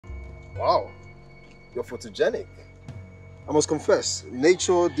Wow, you're photogenic. I must confess,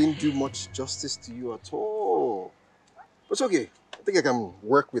 nature didn't do much justice to you at all. But it's okay. I think I can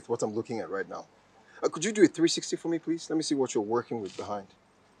work with what I'm looking at right now. Could you do a 360 for me, please? Let me see what you're working with behind.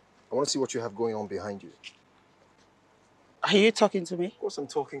 I want to see what you have going on behind you. Are you talking to me? Of course I'm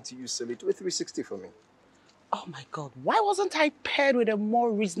talking to you, silly. Do a 360 for me. Oh my God, why wasn't I paired with a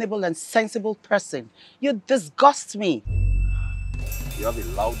more reasonable and sensible person? You disgust me. You have a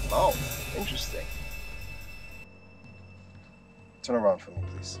loud mouth. Interesting. Turn around for me,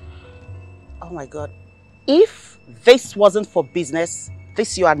 please. Oh my God. If this wasn't for business,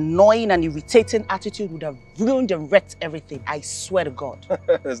 this your annoying and irritating attitude would have ruined and wrecked everything. I swear to God.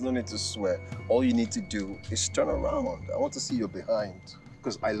 There's no need to swear. All you need to do is turn around. I want to see your behind.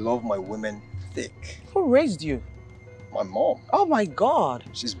 Because I love my women thick. Who raised you? My mom. Oh my God.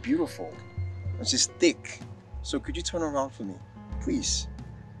 She's beautiful. And she's thick. So could you turn around for me? Please.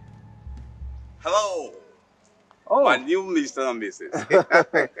 Hello. Oh. My new Mr. and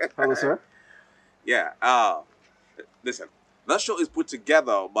Mrs. Hello, sir. Yeah. Listen, that show is put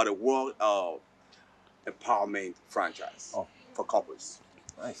together by the World Empowerment franchise for couples.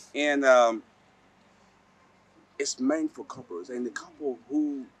 Nice. And it's meant for couples. And the couple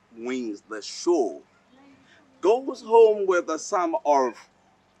who wins the show goes home with a sum of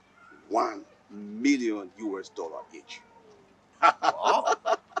 $1 million each. Wow.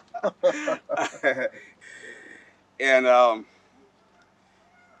 And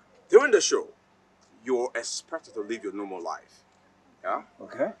during the show, you're expected to live your normal life. Yeah?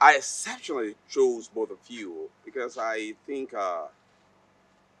 Okay. I exceptionally chose both of you because I think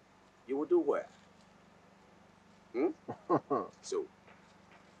you will do well. So,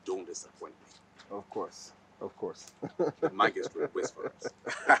 don't disappoint me. Of course. Of course. The mic is whisperers.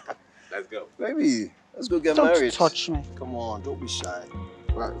 Let's go. Baby, let's go get Don't married. touch me. Come on, don't be shy.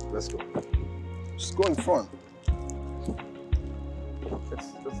 All right, let's go. Just go in front.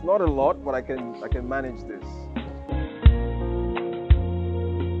 It's not a lot, but I can manage this.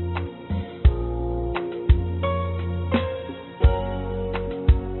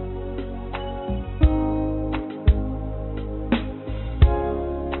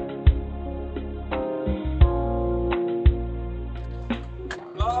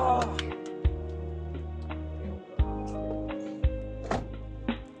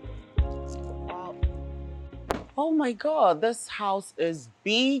 Oh my God, this house is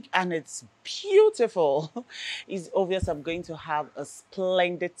big and it's beautiful. It's obvious I'm going to have a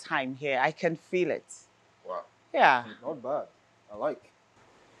splendid time here. I can feel it. Wow. Yeah. Not bad. I like.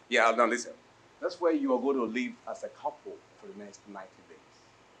 Yeah, now listen. That's where you are going to live as a couple for the next 90 days.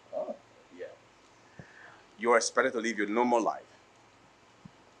 Oh. Yeah. You are expected to live your normal life.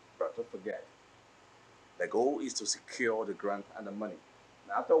 But don't forget, the goal is to secure the grant and the money.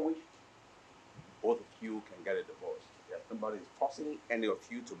 And after which, both of you can get a divorce. Yes, nobody is forcing any of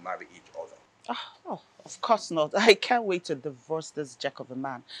you to marry each other. Oh, of course not. I can't wait to divorce this jack of a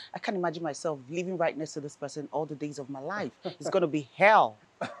man. I can't imagine myself living right next to this person all the days of my life. It's going to be hell.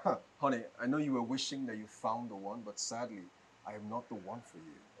 Honey, I know you were wishing that you found the one, but sadly, I am not the one for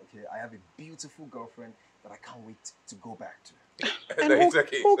you. Okay, I have a beautiful girlfriend that I can't wait to go back to. And No, it's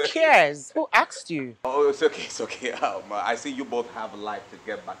okay. who cares? Who asked you? Oh, it's okay, it's okay. I see you both have a life to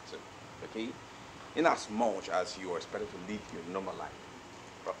get back to, okay? In as much as you are expected to live your normal life,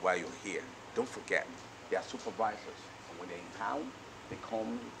 but while you're here, don't forget, they are supervisors. And when they're in town, they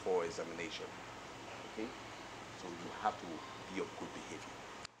come for examination, okay? So you have to be of good behavior.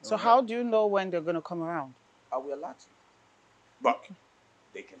 So how do you know when they're going to come around? I will alert you. But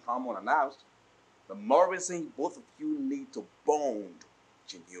they can come unannounced. The more reason both of you need to bond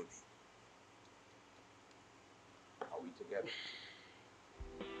genuinely. Are we together?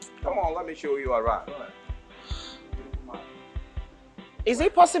 Come on, let me show you around. Is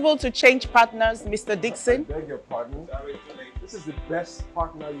it possible to change partners, Mr. Dixon? I beg your pardon. This is the best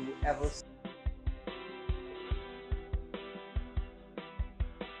partner you will ever see.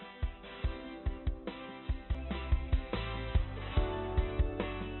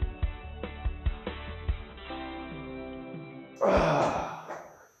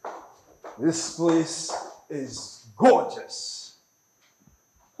 This place is gorgeous.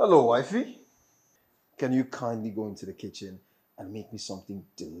 Hello, wifey. Can you kindly go into the kitchen and make me something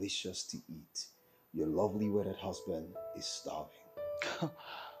delicious to eat? Your lovely wedded husband is starving.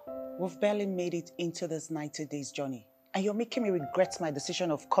 We've barely made it into this 90 days journey. And you're making me regret my decision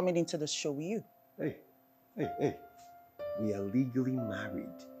of coming into the show with you. Hey. We are legally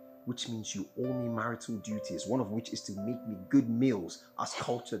married, which means you owe me marital duties, one of which is to make me good meals as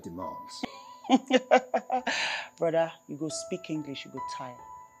culture demands. Brother, you go speak English, you go tired.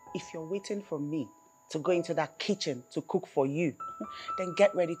 if you're waiting for me to go into that kitchen to cook for you, then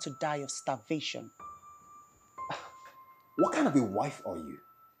get ready to die of starvation. What kind of a wife are you?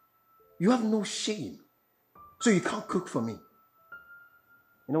 You have no shame. So you can't cook for me.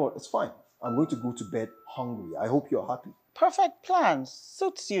 You know what? It's fine. I'm going to go to bed hungry. I hope you're happy. Perfect plan.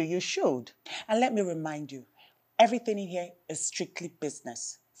 Suits you. You should. And let me remind you, everything in here is strictly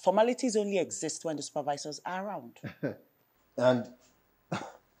business. Formalities only exist when the supervisors are around. And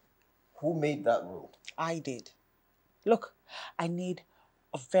who made that rule? I did. Look, I need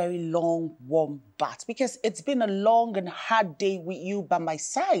a very long, warm bath because it's been a long and hard day with you by my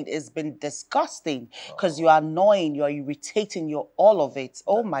side. It's been disgusting because you're annoying, you're irritating, you're all of it.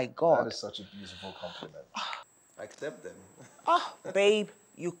 Oh my God. That is such a beautiful compliment. I accept them. Babe,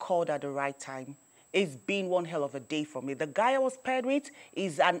 you called at the right time. It's been one hell of a day for me. The guy I was paired with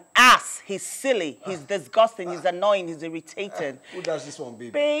is an ass. He's silly. He's disgusting. He's annoying. He's irritating. Who does this one,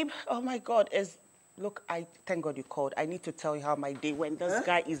 babe? Babe, oh my God. Look, thank God you called. I need to tell you how my day went. This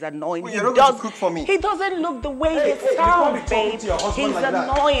guy is annoying. Well, you're not going to cook for me. He doesn't look the way he sounds, babe. He's like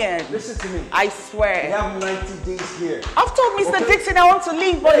annoying. Listen to me. I swear. We have 90 days here. I've told Mr. Dixon I want to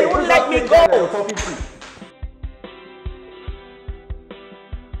leave, but he won't let me go.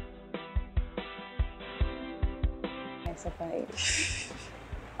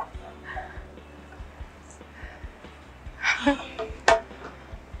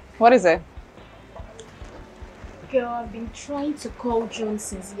 What is it? Girl, I've been trying to call June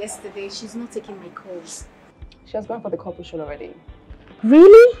since yesterday. She's not taking my calls. She has gone for the couple show already.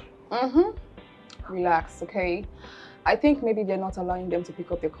 Really? Mm-hmm. Relax, okay? I think maybe they're not allowing them to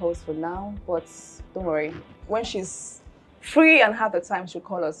pick up their calls for now, but don't worry. When she's free and have the time, she'll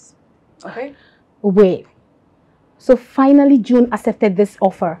call us, okay? Wait. So finally June accepted this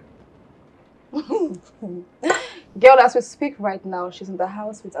offer. Girl, as we speak right now, she's in the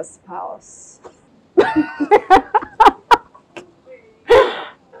house with her spouse.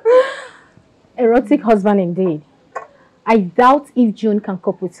 Erotic husband indeed. I doubt if June can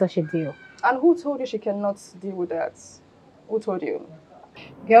cope with such a deal. And who told you she cannot deal with that? Who told you?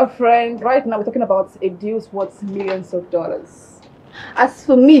 Girlfriend, right now we're talking about a deal worth millions of dollars. As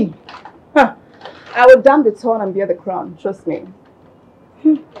for me, I will damn the throne and bear the crown, trust me.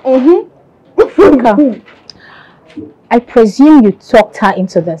 I presume you talked her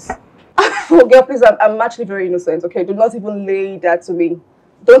into this. Oh, girl, please, I'm actually very innocent, okay? Do not even lay that to me.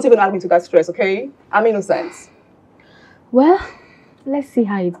 Don't even add me to that stress, okay? I'm innocent. Well, let's see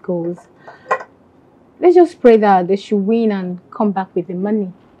how it goes. Let's just pray that they should win and come back with the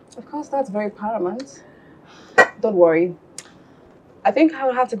money. Of course, that's very paramount. Don't worry. I think I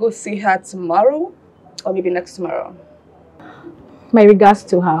will have to go see her tomorrow or maybe next tomorrow. My regards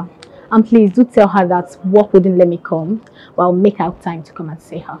to her. And please do tell her that work wouldn't let me come, but I'll make out time to come and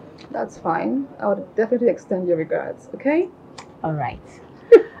see her. That's fine. I would definitely extend your regards, okay? All right.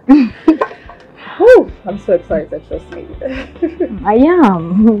 Whew, I'm so excited, trust me. I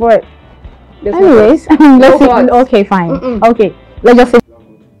am, but anyways, let's see. Okay, fine. Okay, let's just say.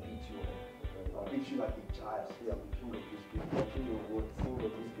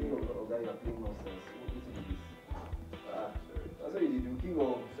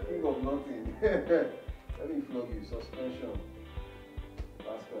 Let me flog you, suspension.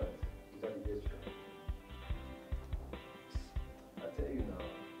 Last class. Is that the gesture? I tell you now.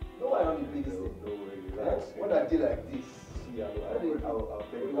 No, I don't play this thing. No way, relax. When I did like this, see, I'll play.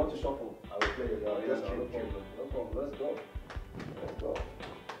 You want to shuffle? I will play it. Just no problem. Let's go. Let's go.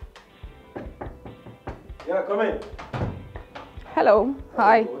 Yeah, come in. Hello.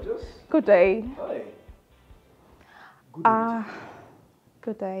 Hi. Gorgeous. Good day. Hi. Good day.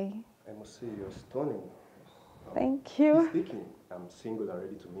 Good day. I must say you're stunning. Thank you. Speaking, I'm single and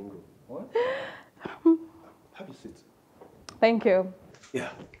ready to mingle. What? Have a seat. Thank you. Yeah,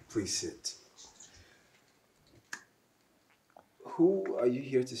 please sit. Who are you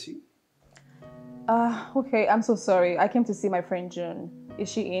here to see? Okay, I'm so sorry. I came to see my friend June. Is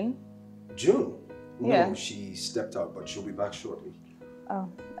she in? June? Yeah. No, she stepped out, but she'll be back shortly. Oh,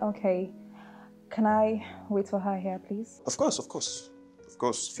 okay. Can I wait for her here, please? Of course, of course. Of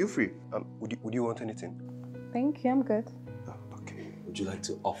course, feel free. Would you want anything? Thank you, I'm good. Oh, okay. Would you like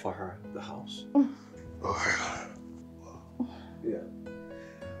to offer her the house? Oh, yeah.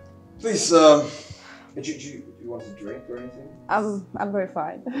 Please, do you want to drink or anything? I'm very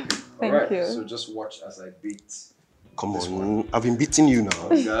fine. Thank All right, you. so just watch as I beat. Come on, I've been beating you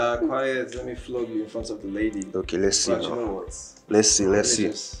now. Yeah, quiet. Let me flog you in front of the lady. Okay, let's see. But you know what? Let's see. Let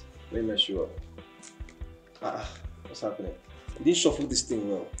me mess you up. What's happening? You didn't shuffle this thing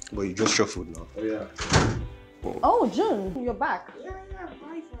well. But you just shuffled now. Oh yeah. Oh, June, you're back. Yeah,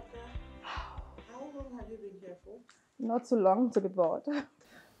 bye for Not too long to be bored.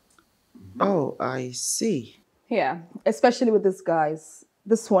 Oh, I see. Yeah, especially with these guys.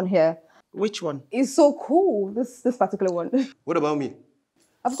 This one here Which one? is so cool. This particular one. What about me?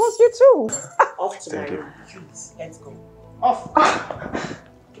 Of course, you too. Off to Thank my you. room. Please, let's go. Off.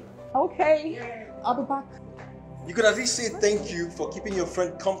 Okay, I'll be back. You could at least say thank you for keeping your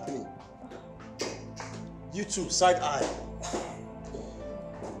friend company. You too, side eye.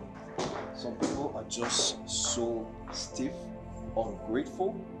 Some people are just so stiff,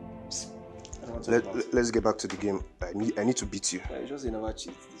 ungrateful. I don't want to talk about it. Let's get back to the game. I need to beat you. You just say never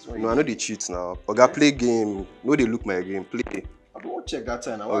cheat. This one No, I know they cheat now. Oga, play game. No, they look my game. Play. I don't check that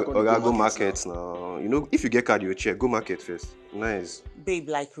time. Oga, go market now. You know, if you get card, you check. Go market first. Nice. Babe,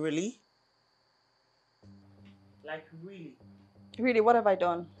 like really? Like really? Really, what have I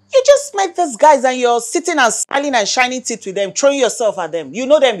done? You just met these guys and you're sitting and smiling and shining teeth with them, throwing yourself at them. You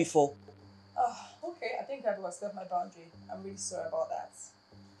know them before. Okay, I think I've overstepped my boundary. I'm really sorry about that.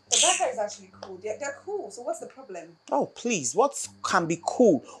 But that guy is actually cool. They're cool, so what's the problem? Oh, please. What can be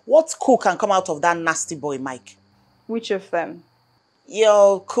cool? What cool can come out of that nasty boy, Mike? Which of them?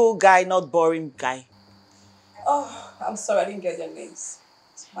 You're cool guy, not boring guy. Oh, I'm sorry, I didn't get their names.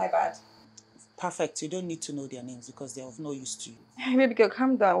 My bad. Perfect. You don't need to know their names because they're of no use to you. Baby girl,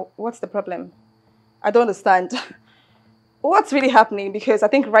 calm down. What's the problem? I don't understand. What's really happening? Because I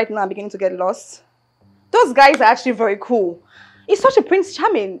think right now I'm beginning to get lost. Those guys are actually very cool. He's such a Prince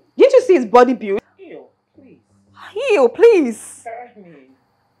Charming. Didn't you see his body build? Ew, please. Ew, please.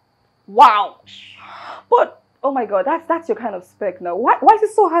 Wow. But, oh my God, that's your kind of spec now. Why is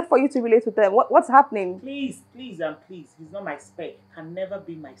it so hard for you to relate with them? What's happening? Please, please, and please. He's not my spec. Can never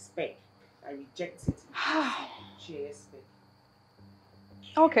be my spec. I reject it. JS spec.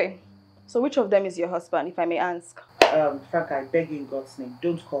 Okay. So which of them is your husband, if I may ask? Frank, I beg you in God's name,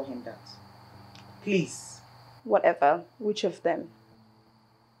 don't call him that. Please. Whatever. Which of them?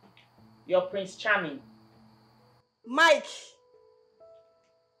 You're Prince Charming. Mike!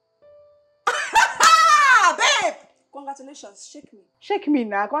 Babe! Congratulations. Shake me. Shake me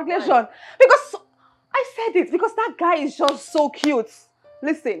now. Congratulations. Right. Because I said it. Because that guy is just so cute.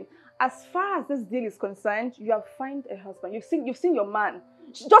 Listen, as far as this deal is concerned, you have found a husband. You've seen your man.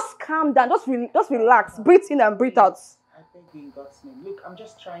 Just calm down. Just relax. Breathe in and breathe out. I beg you in God's name. Look, I'm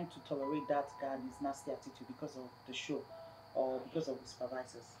just trying to tolerate that guy and his nasty attitude because of the show or because of the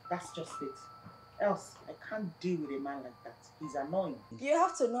supervisors. That's just it. Else, I can't deal with a man like that. He's annoying. You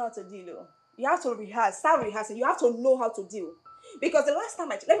have to know how to deal. You have to rehearse. Start rehearsing. You have to know how to deal. Because the last time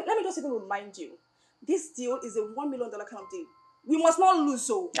let me just even remind you. This deal is a $1 million kind of deal. We must not lose.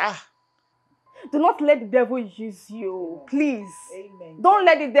 So. Do not let the devil use you. Please. Amen. Don't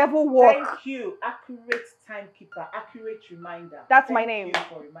let the devil walk. Thank you. Accurate timekeeper. Accurate reminder. That's my name. Thank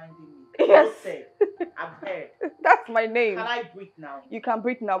you for reminding me. Yes. I've heard. That's my name. Can I breathe now? You can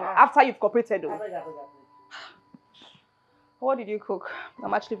breathe now. After you've cooperated. Though. What did you cook?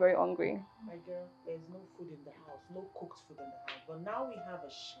 I'm actually very hungry. My girl, there's no food in the house. No cooked food in the house. But now we have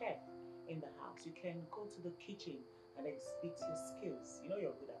a chef in the house. You can go to the kitchen and exhibit your skills. You know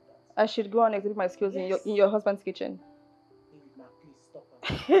you're good at that. I should go and exhibit my skills in your husband's kitchen. Please stop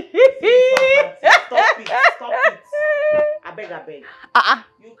it. Stop it. I beg.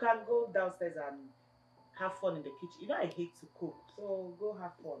 You can go downstairs and have fun in the kitchen. You know I hate to cook, so go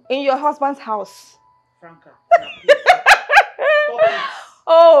have fun. In your husband's house. Franca, now please stop it.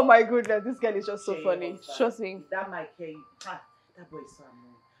 Oh my goodness, this girl is just so funny. Trust me. That might care you. That boy is so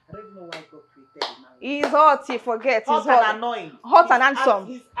annoying. I don't even know why God created him. He's hot, he forgets. Hot and annoying. Hot and handsome.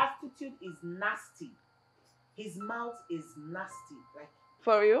 His attitude is nasty. His mouth is nasty. Like,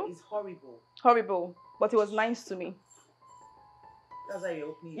 for you? It's horrible. Horrible. But he was nice to me. That's why you're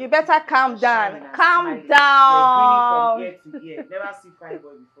opening. You better calm down. Calm down. You're grinning from ear to ear. Never see fine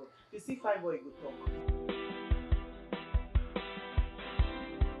boy before. If you see fine boy, you go talk.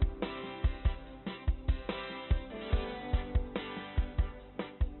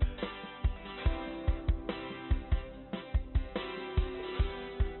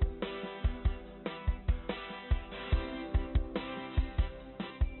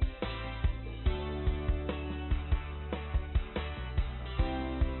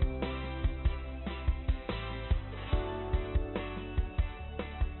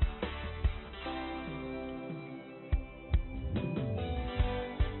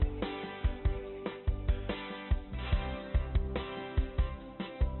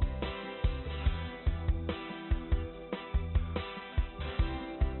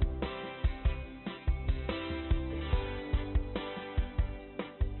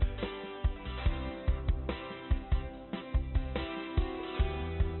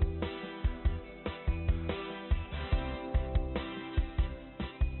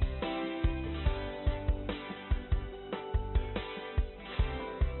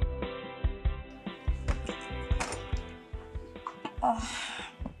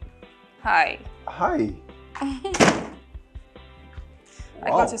 Hi. Hi. I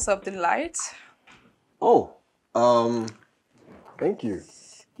got you something light. Oh, thank you.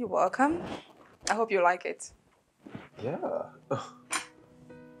 You're welcome. I hope you like it. Yeah.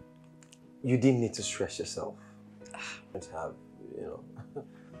 You didn't need to stress yourself. And have, you know.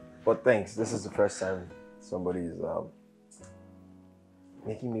 But thanks. This is the first time somebody's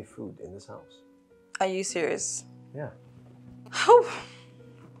making me food in this house. Are you serious? Yeah.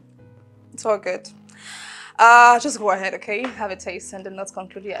 It's all good. Just go ahead, okay? Have a taste and do not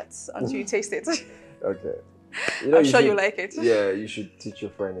conclude yet until you taste it. Okay. I'm sure you like it. Yeah, you should teach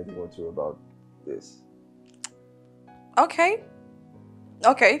your friend anything or two about this. Okay.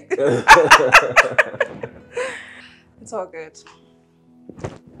 Okay. It's all good.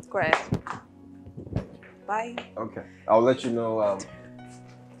 Go ahead. Bye. Okay. I'll let you know.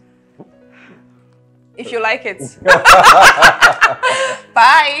 If you like it.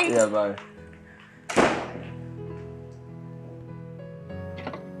 Bye. Yeah, bye.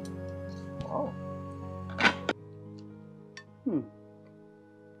 Wow.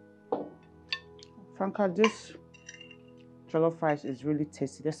 Franca, this jollof rice is really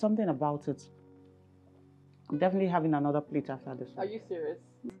tasty. There's something about it. I'm definitely having another plate after this one. Are you serious?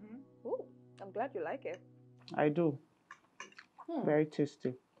 Mm-hmm. Ooh, I'm glad you like it. I do. Very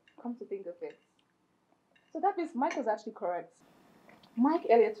tasty. Come to think of it. So that means Mike was actually correct. Mike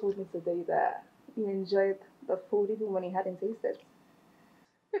earlier told me today that he enjoyed the food even when he hadn't tasted.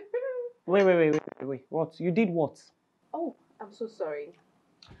 Wait. What? You did what? Oh, I'm so sorry.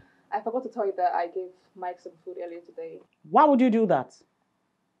 I forgot to tell you that I gave Mike some food earlier today. Why would you do that?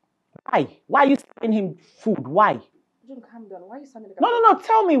 Why? Why are you serving him food? Why? June, calm down. Why are you sounding like No.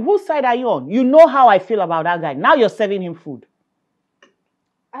 Tell me, whose side are you on? You know how I feel about that guy. Now you're serving him food.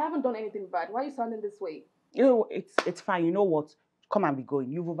 I haven't done anything bad. Why are you sounding this way? You know, it's fine. You know what? Come and be going.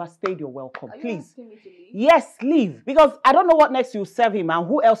 You've overstayed your welcome. Are you Please. asking me to leave? Yes, leave. Because I don't know what next you serve him and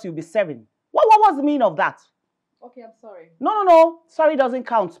who else you'll be serving. What was the meaning of that? Okay, I'm sorry. No. Sorry doesn't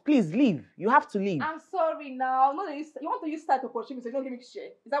count. Please leave. You have to leave. I'm sorry now. No, you want to use that opportunity so you don't give me share.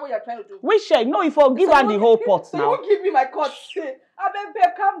 Is that what you're trying to do? We share. No, you forgive So her the whole pot so now. you won't give me my cut. I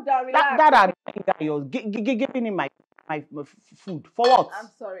beg, calm down, relax. That annoying guy, you're giving him my food. For what? I'm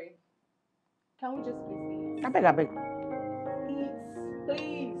sorry. Can we just please eat? I beg.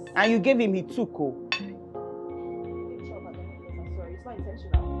 Please. And you gave him, he took. Oh. I'm sorry, it's not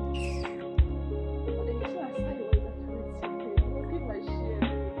intentional. But then you should have started with the give my share.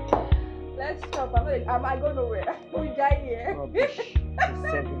 Let's stop. I'm not going nowhere. We die here. Rubbish.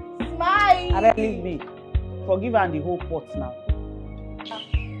 Smile. I beg, leave me. Forgive her the whole pot now.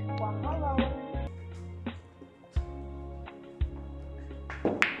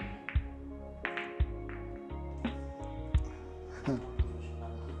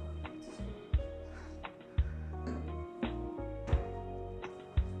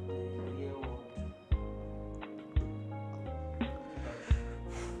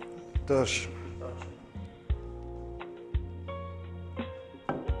 Tosh.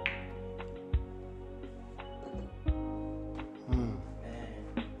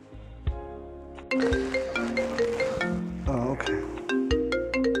 Oh, okay.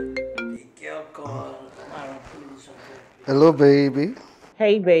 Hello, baby.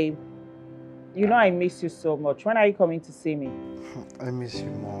 Hey, babe. You know I miss you so much. When are you coming to see me? I miss you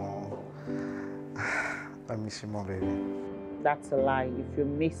more. I miss you more, baby. That's a lie. If you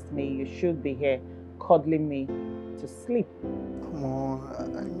missed me, you should be here cuddling me to sleep. Come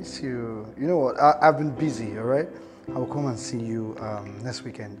on, I miss you. You know what? I've been busy, all right? I will come and see you next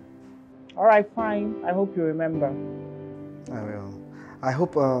weekend. All right, fine. I hope you remember. I will. I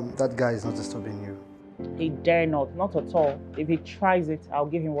hope that guy is not disturbing you. He dare not at all. If he tries it, I'll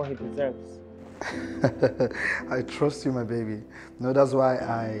give him what he deserves. I trust you, my baby. No, that's why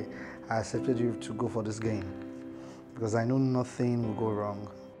I accepted you to go for this game. Because I know nothing will go wrong.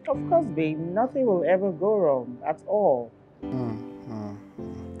 Of course, babe. Nothing will ever go wrong at all.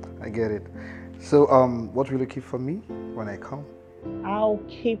 I get it. So, what will you keep for me when I come? I'll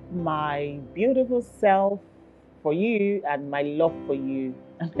keep my beautiful self for you and my love for you.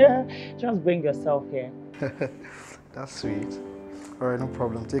 Just bring yourself here. That's sweet. All right, no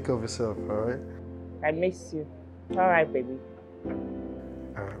problem. Take care of yourself, all right? I miss you. All right, baby. All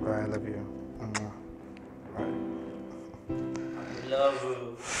right, bye. I love you. All right. Love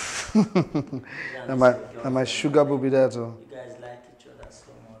you. and my sugar will be there too. You guys like each other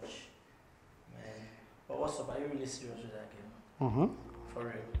so much. Man. But what's up? Are you really serious with that game? For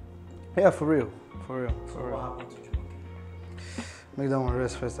real? Yeah, for real. For real. So what happened to Jumoke? Make that one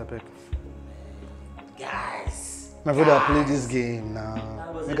rest first, I beg. Guys, My brother, play this game now.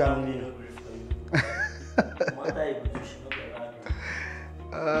 That was Make a am family move. no gree for you. No matter you go do, she no go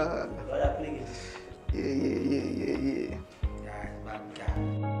allow you. Brother, play Yeah. Yeah, bad guy.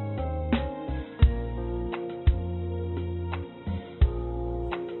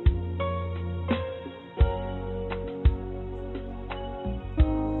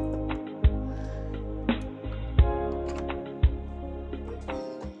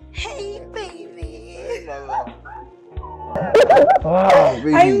 Hey, baby. Wow,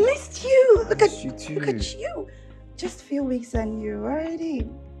 baby. I missed you. Look at you too. Look at you. Just a few weeks and you're already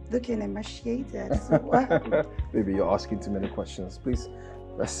looking emaciated. So what happened? Baby, you're asking too many questions. Please,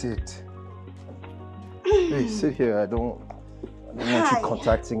 let's sit. Hey, sit here. I don't want Hi. you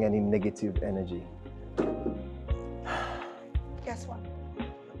contacting any negative energy. Guess what?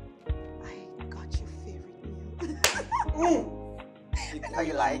 I got your favorite meal. I know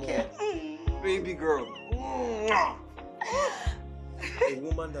you like it. Baby girl. A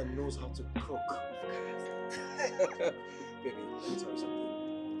woman that knows how to cook. Baby, let me tell you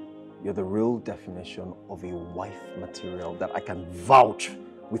something. You're the real definition of a wife material that I can vouch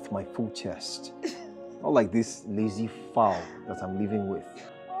with my full chest. Not like this lazy fowl that I'm living with.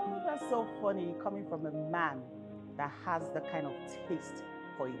 Oh, that's so funny coming from a man that has the kind of taste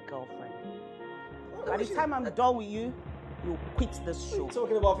for a girlfriend. By the time I'm done with you, you'll quit this show. What are you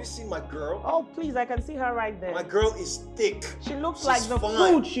talking about? Have you seen my girl? Oh, please, I can see her right there. My girl is thick. She looks She's like the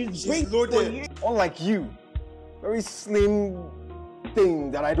fine. food she's bringing for loaded. you. Unlike you, very slim thing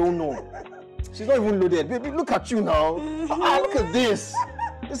that I don't know. She's not even loaded. Baby, look at you now. Look at this.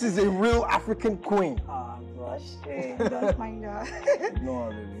 This is a real African queen. Oh, I'm blushing. Don't mind her.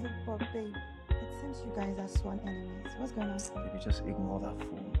 Ignore her, baby. But babe, it seems you guys are sworn enemies. What's going on? Baby, just ignore that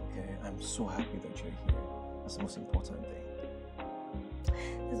phone, okay? I'm so happy that you're here. That's the most important thing.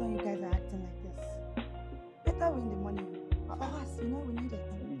 This is when you guys are acting like this. Better win the money. For us, you know we need it.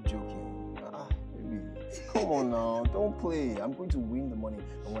 Are you joking? Baby, come on now. Don't play. I'm going to win the money.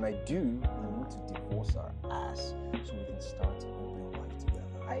 And when I do, I'm going to divorce our ass so we can start a real life together.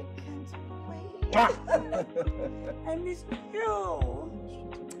 I can't wait. I miss you.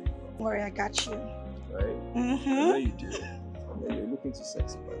 Don't worry, I got you. Right? Mm-hmm. I know you do. Yeah, you're looking too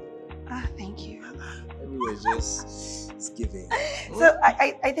sexy, by the way. Ah, thank you. Everywhere's just, it's giving. So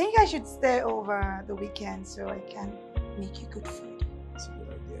I think I should stay over the weekend so I can make you good food. That's a good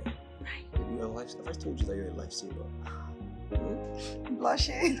idea. Right. Baby, you're a life, have I told you that you're a lifesaver? I'm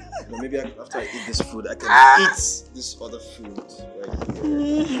blushing. Maybe after I eat this food, I can eat this other food right here.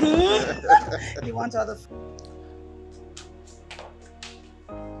 Mm-hmm. You want other food?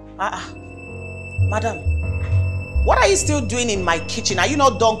 Madam, what are you still doing in my kitchen? Are you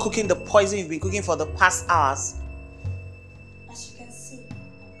not done cooking the poison you've been cooking for the past hours? As you can see, I'm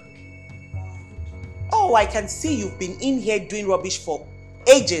cooking. Oh, I can see you've been in here doing rubbish for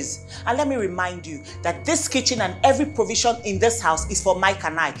ages. And let me remind you that this kitchen and every provision in this house is for Mike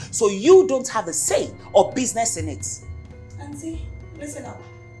and I. So you don't have a say or business in it. Auntie, listen up.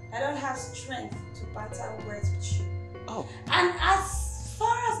 I don't have strength to banter words with you. Oh. And as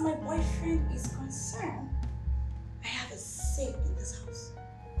far as my boyfriend is concerned, I have a say in this house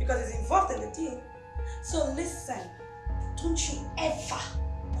because he's involved in the deal. So listen, don't you ever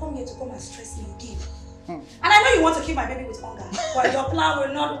come here to come and stress me again. And I know you want to keep my baby with hunger, but your plan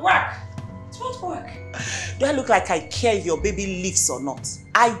will not work. It won't work. Do I look like I care if your baby lives or not?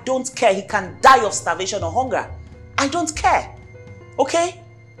 I don't care. He can die of starvation or hunger. I don't care. Okay?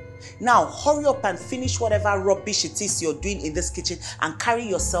 Now, hurry up and finish whatever rubbish it is you're doing in this kitchen and carry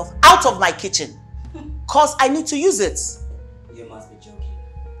yourself out of my kitchen. Because I need to use it. You must be joking.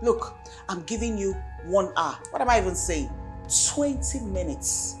 Look, I'm giving you 1 hour. What am I even saying? 20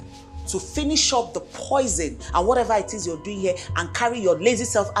 minutes to finish up the poison and whatever it is you're doing here and carry your lazy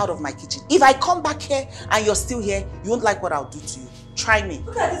self out of my kitchen. If I come back here and you're still here, you won't like what I'll do to you. Try me.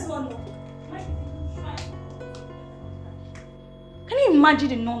 Look at this one. Can you imagine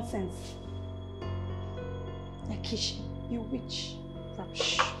the nonsense? The kitchen, you witch.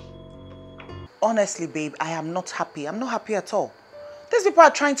 Rubbish. Honestly, babe, I am not happy. I'm not happy at all. These people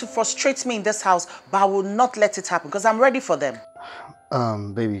are trying to frustrate me in this house, but I will not let it happen because I'm ready for them.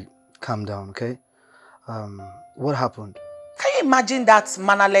 Baby, calm down, okay? What happened? Can you imagine that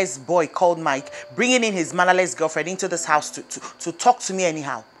mannerless boy called Mike bringing in his mannerless girlfriend into this house to talk to me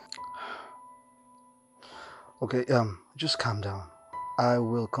anyhow? Okay, just calm down. I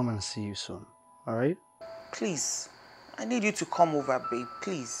will come and see you soon, all right? Please, I need you to come over, babe,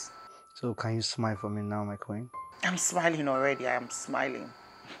 please. So can you smile for me now, my queen? I'm smiling already, I am smiling.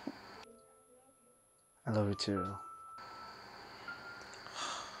 I love you too.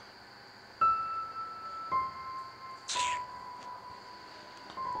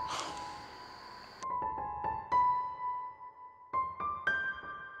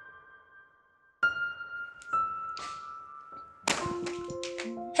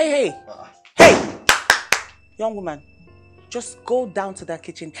 Hey! Hey! Young woman, just go down to that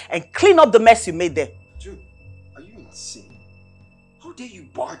kitchen and clean up the mess you made there. Jude, are you insane? How dare you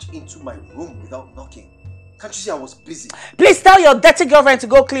barge into my room without knocking? Can't you see I was busy? Please tell your dirty girlfriend to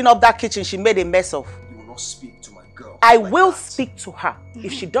go clean up that kitchen she made a mess of. You will not speak to my girl. I will speak to her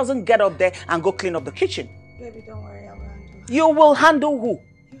if she doesn't get up there and go clean up the kitchen. Baby, don't worry, I will handle. You will handle who?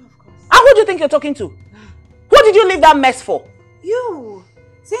 You, of course. And who do you think you're talking to? Who did you leave that mess for? You!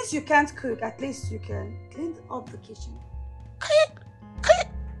 Since you can't cook, at least you can clean up the kitchen.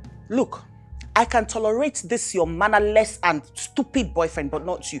 Look, I can tolerate this your mannerless and stupid boyfriend, but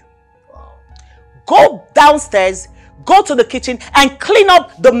not you. Wow. Go downstairs, go to the kitchen and clean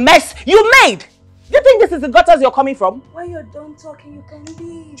up the mess you made. Do you think this is the gutters you're coming from? When you're done talking, you can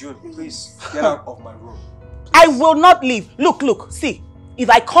leave. Jude, please get out of my room. I will not leave. Look, see. If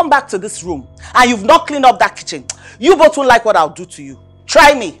I come back to this room and you've not cleaned up that kitchen, you both won't like what I'll do to you.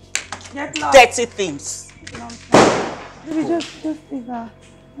 Try me. Get lost. Dirty things. Baby, just leave her.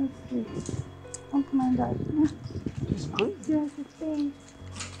 Let's see. Don't mind that. It's good. Yes, it's fine.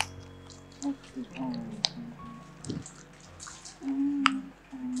 Let's see.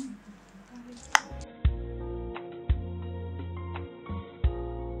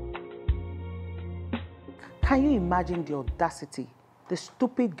 Can you imagine the audacity? The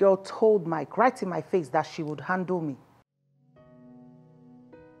stupid girl told Mike right in my face that she would handle me.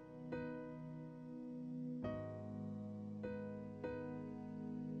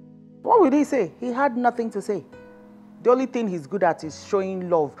 What would he say? He had nothing to say. The only thing he's good at is showing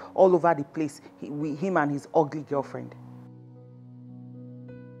love all over the place with him and his ugly girlfriend.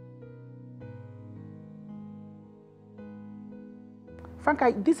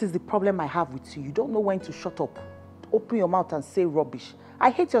 Frank, this is the problem I have with you. You don't know when to shut up. Open your mouth and say rubbish. I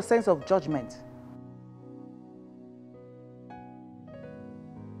hate your sense of judgment.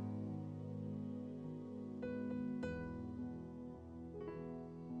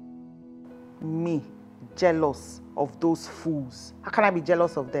 Me, jealous of those fools. How can I be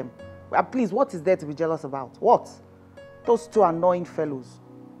jealous of them? Please, what is there to be jealous about? What? Those two annoying fellows.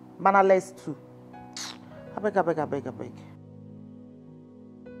 Mannerless too. I beg.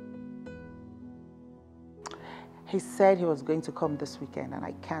 He said he was going to come this weekend and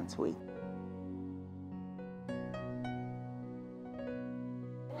I can't wait.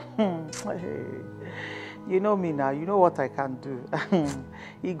 You know me now, you know what I can do.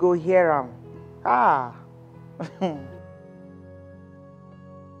 You go hear him.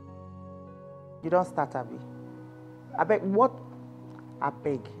 You don't start, Abby. I beg, what? I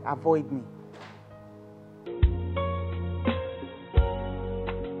beg, avoid me.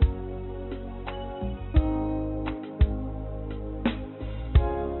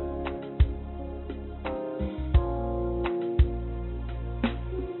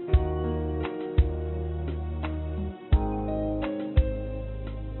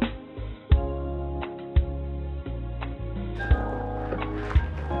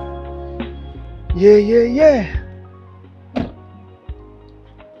 Yeah.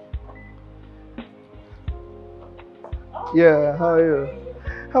 Yeah, how are you?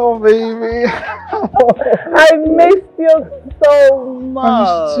 Oh, baby. I missed you so much. I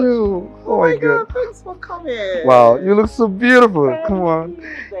missed you. Oh my God. Thanks for coming. Wow, you look so beautiful. Come on.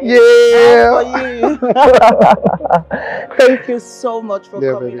 Yeah. Yeah. Thank you so much for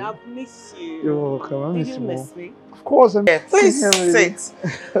coming. Baby. I've missed you. You're welcome. I miss Did you more. miss me? Of course, I'm Please here, baby. sit.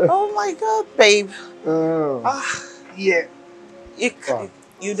 Oh my God, babe. Yeah.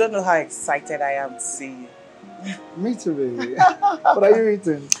 You don't know how excited I am to see you. Me too, baby. What are you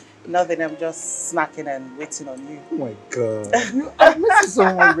eating? Nothing, I'm just snacking and waiting on you. Oh my God. I miss you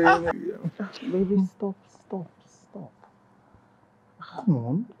so much, baby. Baby, stop. Come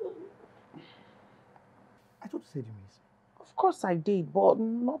on. I thought you said you missed me. Of course I did, but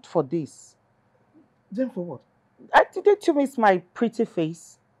not for this. Then for what? Didn't you miss my pretty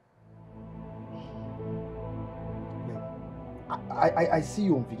face? I see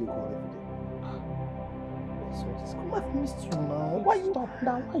you on video call every day. So come, I've missed you now. Stop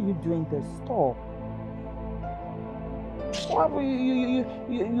now. Why are you doing this? Stop. Why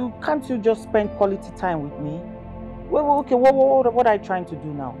you can't you just spend quality time with me? Okay, what are you trying to do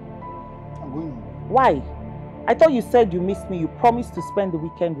now? I'm going home. Why? I thought you said you missed me. You promised to spend the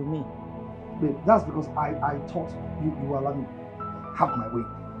weekend with me. Babe, that's because I thought you would allow me have my way.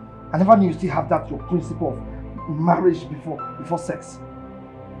 I never knew you still have that your principle of marriage before sex.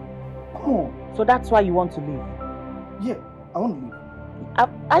 Come on. So that's why you want to leave? Yeah, I want to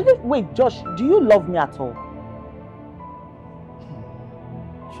leave. Wait, Josh, do you love me at all?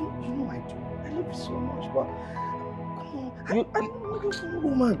 You know I do. I love you so much, but come on. I'm looking for a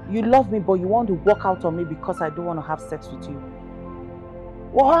woman. You love me, but you want to walk out on me because I don't want to have sex with you.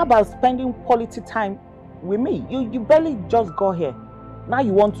 Well, how about spending quality time with me? You barely just got here. Now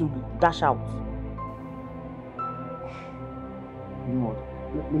you want to dash out. You know what?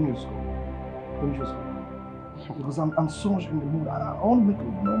 Let me just go. Let me just go. Because I'm so much in the mood. I want to make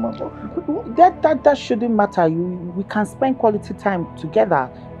it normal. That shouldn't matter. We can spend quality time together.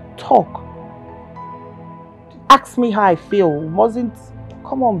 Talk. Ask me how I feel.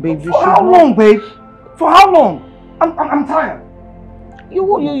 Come on, babe. For how long, babe? For how long? I'm tired.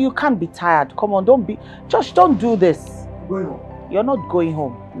 You can't be tired. Come on, don't do this. I'm going home. You're not going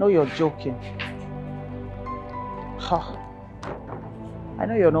home. No, you're joking. I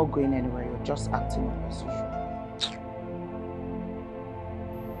know you're not going anywhere. You're just acting up as usual.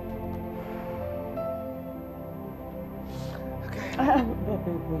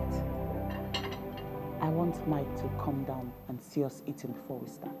 Wait. I want Mike to come down and see us eating before we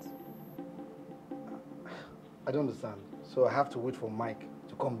start. I don't understand. So I have to wait for Mike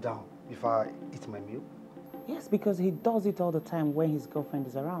to come down before I eat my meal? Yes, because he does it all the time when his girlfriend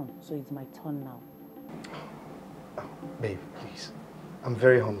is around. So it's my turn now. Babe, please. I'm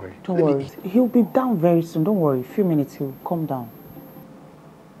very hungry. Don't worry. He'll be down very soon. Don't worry. A few minutes, he'll come down.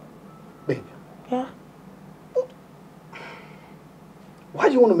 Babe. Yeah? Why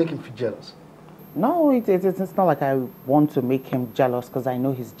do you want to make him feel jealous? No, it's not like I want to make him jealous because I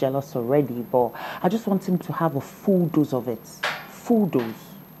know he's jealous already, but I just want him to have a full dose of it. Full dose.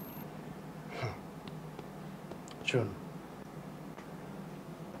 June,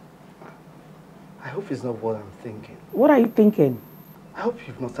 I hope it's not what I'm thinking. What are you thinking? I hope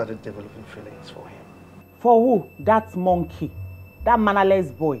you've not started developing feelings for him. For who? That monkey. That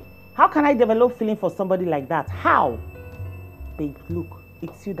mannerless boy. How can I develop feeling for somebody like that? How? Babe, look.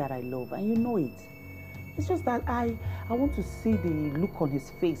 It's you that I love, and you know it. It's just that I want to see the look on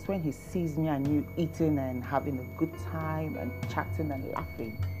his face when he sees me and you eating and having a good time and chatting and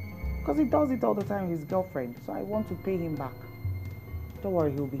laughing. Because he does it all the time with his girlfriend, so I want to pay him back. Don't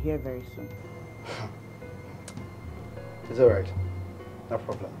worry, he'll be here very soon. It's alright. No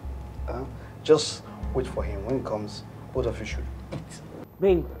problem. Just wait for him. When he comes, both of you should eat.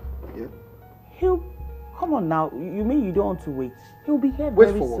 Babe. Yeah? Come on now. You mean you don't want to wait? He'll be here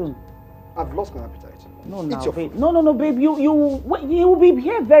very soon. What? I've lost my appetite. No, now, babe. No, babe. He will be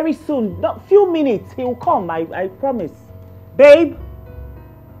here very soon. Not few minutes. He will come. I promise. Babe.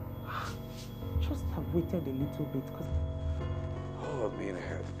 Just have waited a little bit. Oh, being a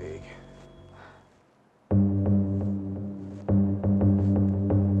head big.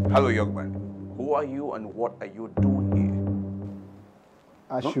 Hello, young man. Who are you and what are you doing here?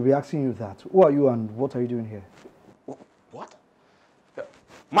 I should be asking you that. Who are you and what are you doing here? What?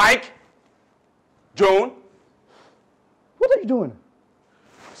 Mike? Joan? What are you doing?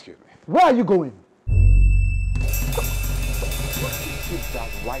 Excuse me. Where are you going? What gives you that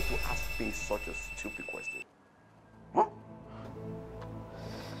right to ask me such a stupid question? Huh?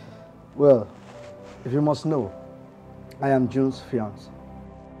 Well, if you must know, I am June's fiance.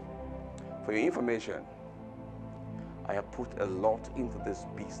 For your information, I have put a lot into this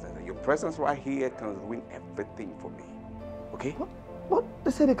business, and your presence right here can ruin everything for me. Okay? What?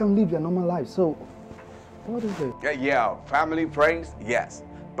 They say they can live their normal life, so what is it? Yeah, family, friends, yes,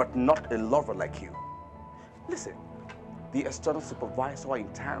 but not a lover like you. Listen, the external supervisor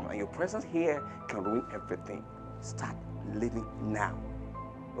in town, and your presence here can ruin everything. Start living now,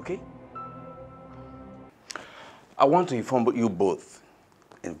 okay? I want to inform you both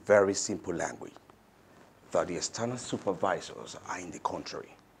in very simple language that the external supervisors are in the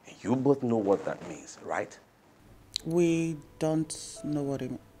country. And you both know what that means, right? We don't know what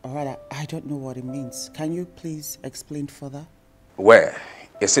it means. Or rather, I don't know what it means. Can you please explain further? Well,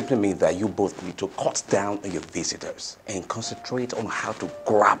 it simply means that you both need to cut down on your visitors and concentrate on how to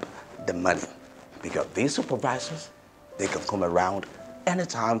grab the money. Because these supervisors, they can come around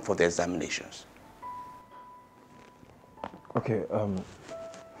anytime for the examinations. Okay,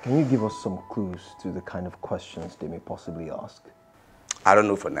 can you give us some clues to the kind of questions they may possibly ask? I don't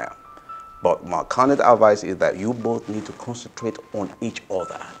know for now, but my candid advice is that you both need to concentrate on each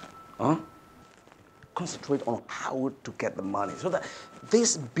other. Huh? Concentrate on how to get the money so that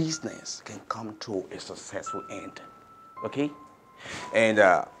this business can come to a successful end. Okay? And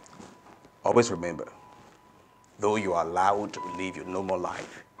always remember, though you are allowed to live your normal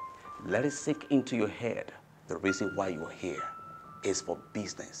life, let it sink into your head the reason why you're here is for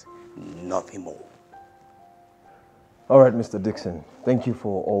business, nothing more. All right, Mr. Dixon, thank you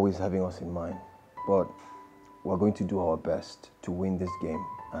for always having us in mind, but we're going to do our best to win this game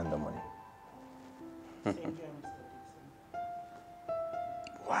and the money.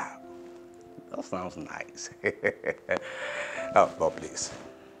 That sounds nice. Oh, but please,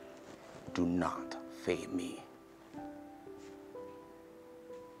 do not fail me.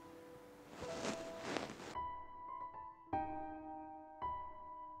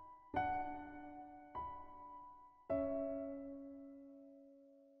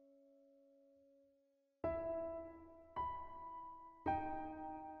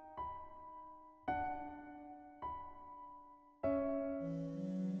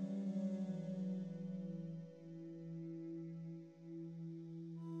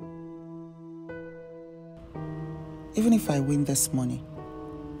 Even if I win this money,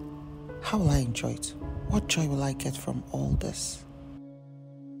 how will I enjoy it? What joy will I get from all this?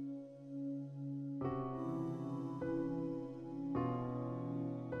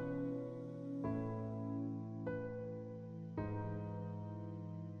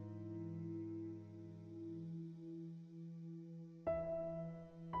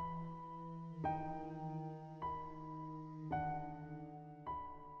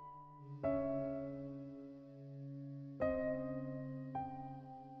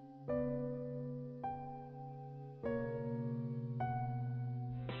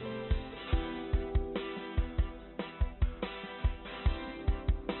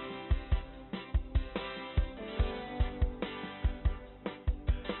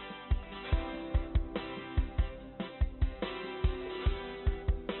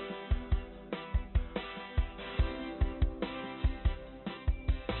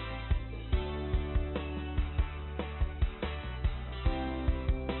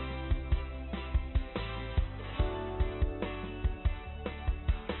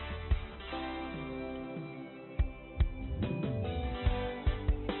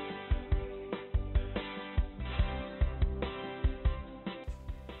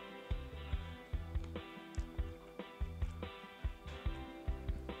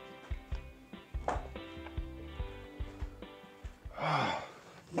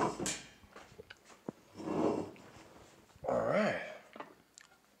 All right.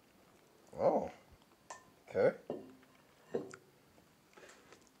 Oh, okay.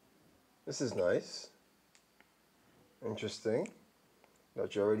 This is nice. Interesting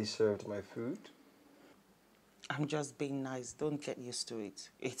that you already served my food. I'm just being nice. Don't get used to it.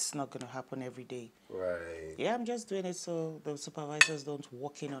 It's not going to happen every day. Right. Yeah, I'm just doing it so the supervisors don't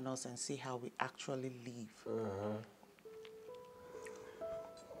walk in on us and see how we actually live.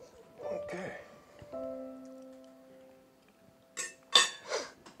 Okay.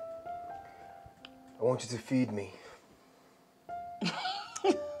 I want you to feed me.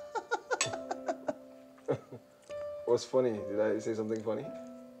 What's funny? Did I say something funny?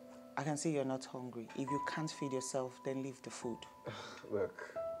 I can see you're not hungry. If you can't feed yourself, then leave the food.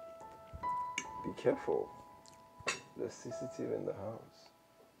 Look, be careful. There's CCTV in the house.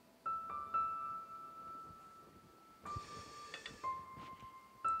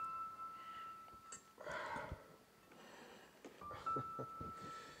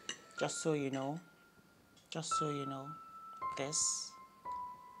 Just so you know, this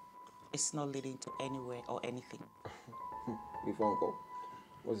is not leading to anywhere or anything. If uncle,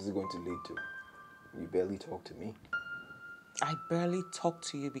 what is it going to lead to? You barely talk to me. I barely talk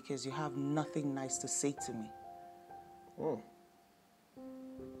to you because you have nothing nice to say to me.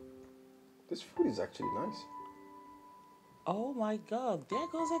 This food is actually nice. Oh my God, there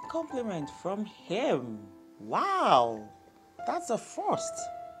goes a compliment from him. Wow, that's a first.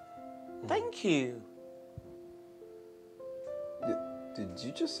 Thank you. Did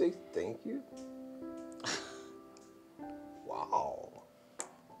you just say thank you? Wow.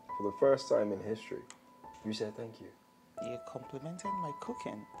 For the first time in history, you said thank you. You complimented my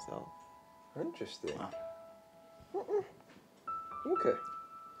cooking, so. Interesting. Okay.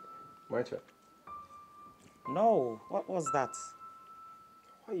 My turn. No, what was that?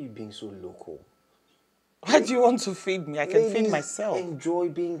 Why are you being so local? Why do you want to feed me? I can feed Ladies myself. Enjoy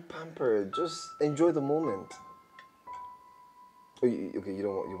being pampered. Just enjoy the moment. Oh, okay,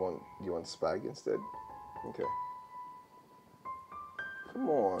 you want spag instead? Okay. Come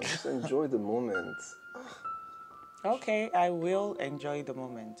on, just enjoy the moment. Okay, I will enjoy the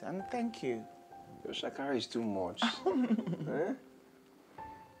moment, and thank you. Your shakara is too much. Eh?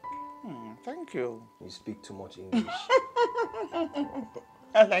 Thank you. You speak too much English.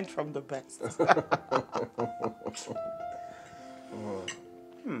 I learned from the best.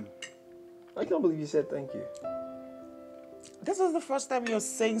 I can't believe you said thank you. This is the first time you're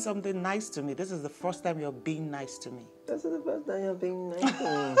saying something nice to me. This is the first time you're being nice to me. This is the first time you're being nice to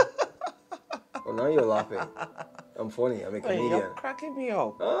me. Oh, now you're laughing. I'm funny. I'm a Hey, comedian. you're cracking me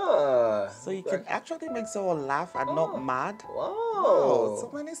up. Ah. So you can actually make someone laugh and not mad? Wow. Wow, so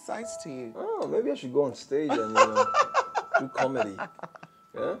many sides to you. Oh, maybe I should go on stage and do comedy.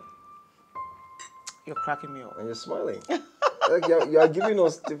 Yeah? You're cracking me up. And you're smiling. Like you're giving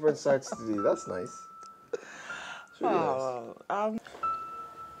us different sides today. That's nice. It's really nice.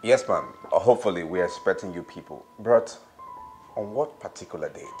 Yes, ma'am. Hopefully, we're expecting you people. But on what particular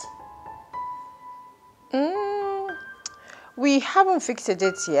date? We haven't fixed a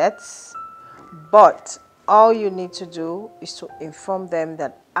date yet, but all you need to do is to inform them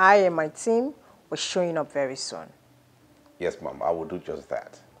that I and my team were showing up very soon. Yes, ma'am. I will do just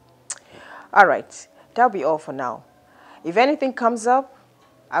that. All right. That'll be all for now. If anything comes up,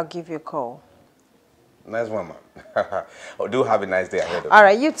 I'll give you a call. Nice one, ma'am. Oh, do have a nice day ahead of you. All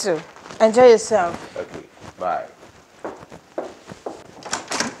right, you too. Enjoy yourself. Okay, bye.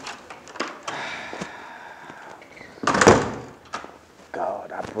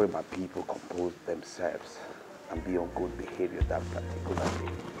 God, I pray my people compose themselves and be on good behavior that particular day.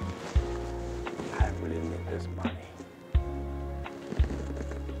 I really need this money.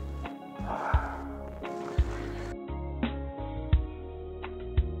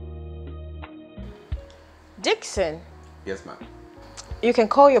 Dixon, Yes, ma'am. you can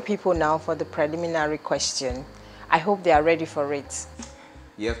call your people now for the preliminary question. I hope they are ready for it.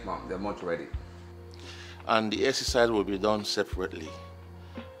 Yes, ma'am. They're much ready. And the exercise will be done separately.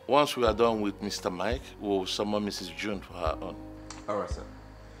 Once we are done with Mr. Mike, we'll summon Mrs. June for her own. All right, sir.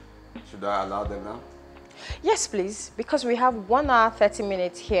 Should I allow them now? Yes, please, because we have 1 hour, 30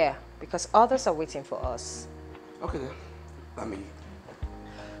 minutes here, because others are waiting for us. Okay, then. Let me...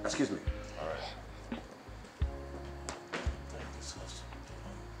 Excuse me.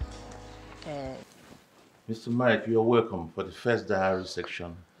 Mr. Mike, you're welcome for the first diary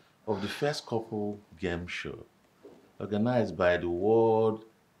section of the first couple game show, organized by the World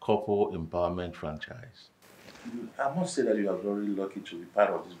Couple Empowerment Franchise. I must say that you are very lucky to be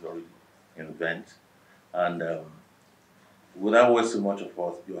part of this very event. And without wasting much of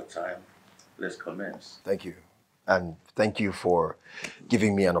your time, let's commence. Thank you. And thank you for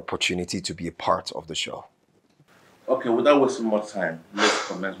giving me an opportunity to be a part of the show. Okay, without wasting much time, let's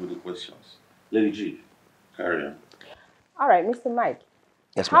commence with the questions. Lady G, carry on. All right, Mr. Mike.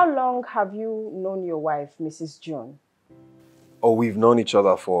 Yes, How ma'am. long have you known your wife, Mrs. June? Oh, we've known each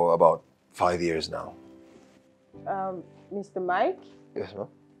other for about 5 years now. Mr. Mike, Yes, ma'am.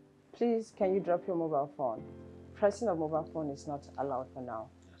 please, can you drop your mobile phone? Pressing a mobile phone is not allowed for now.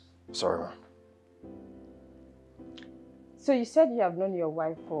 Sorry, ma'am. So you said you have known your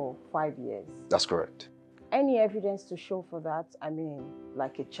wife for 5 years. That's correct. Any evidence to show for that? I mean,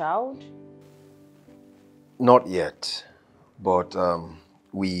 like a child? Not yet, but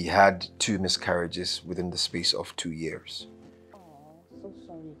we had 2 miscarriages within the space of 2 years. Oh, so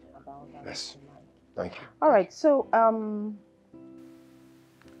sorry about that. Yes. Mr. Mike. Thank you. All right, so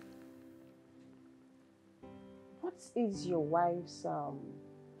what is your wife's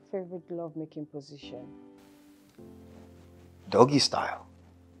favorite lovemaking position? Doggy style.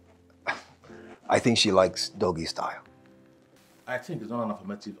 I think she likes doggy style. I think it's not an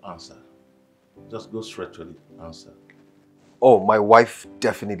affirmative answer. Just go straight to the answer. Oh, my wife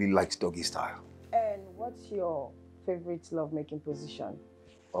definitely likes doggy style. And what's your favorite lovemaking position?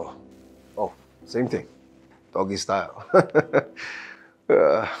 Oh, same thing. Doggy style.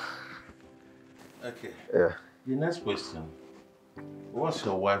 Okay. Yeah. The next question. What's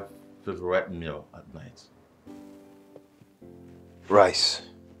your wife's favorite meal at night? Rice.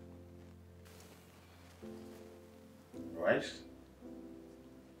 Rice?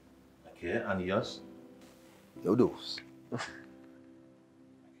 Okay, and yours? Noodles. I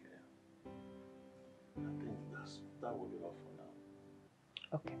think that will be all for now.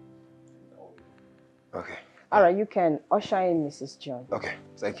 Okay. Okay. All right, you can usher in Mrs. John. Okay,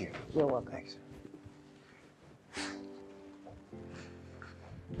 thank you. You're welcome. Thanks.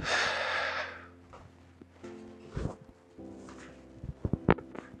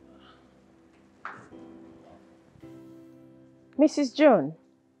 Mrs. June,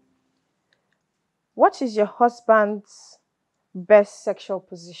 what is your husband's best sexual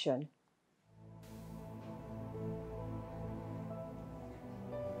position?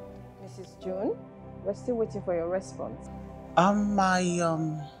 Mrs. June, we're still waiting for your response.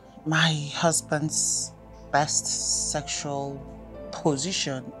 My husband's best sexual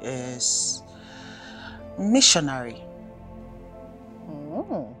position is missionary.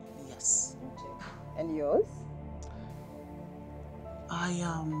 Yes. And yours? I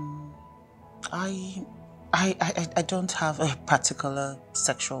don't have a particular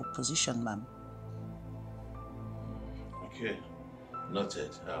sexual position, ma'am. Okay, noted.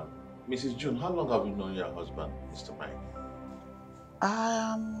 Mrs. June, how long have you known your husband, Mr. Mike?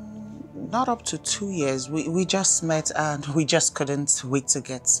 Not up to 2 years. We just met and we just couldn't wait to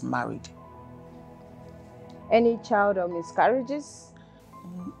get married. Any child or miscarriages?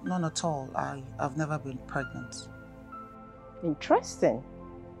 None at all. I've never been pregnant. Interesting.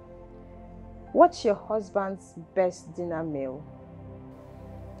 What's your husband's best dinner meal?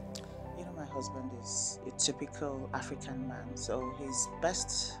 You know, my husband is a typical African man, so his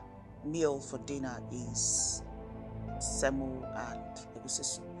best meal for dinner is semo and egusi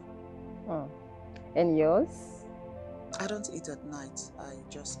soup. Oh. And yours? I don't eat at night. I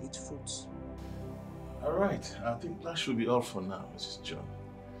just eat fruits. All right, I think that should be all for now, Mrs. John.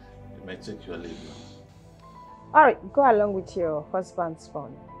 You may take your leave now. All right, go along with your husband's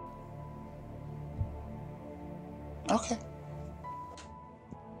phone. Okay.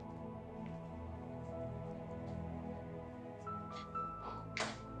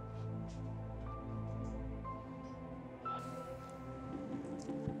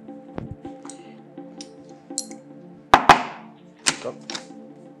 Come.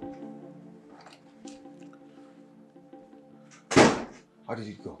 How did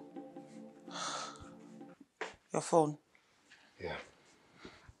it go? Your phone. Yeah.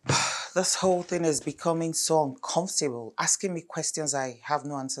 This whole thing is becoming so uncomfortable, asking me questions I have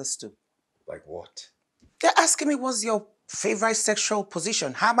no answers to. Like what? They're asking me what's your favorite sexual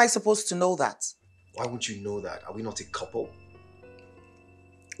position. How am I supposed to know that? Why would you know that? Are we not a couple?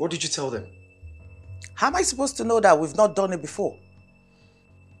 What did you tell them? How am I supposed to know that? We've not done it before.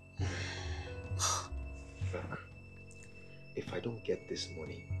 Look, if I don't get this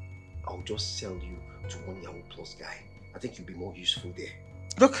money, I'll just sell you to one Yahoo Plus guy. I think you'll be more useful there.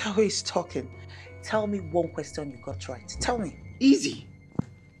 Look how he's talking. Tell me one question you got right. Tell me. Easy.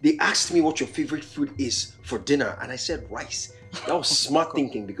 They asked me what your favorite food is for dinner and I said rice. That was smart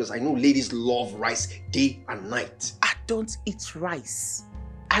thinking because I know ladies love rice day and night. I don't eat rice.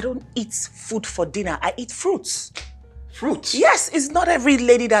 I don't eat food for dinner. I eat fruits. Fruits? Yes, it's not every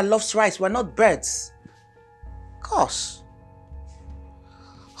lady that loves rice. We're not birds. Gosh.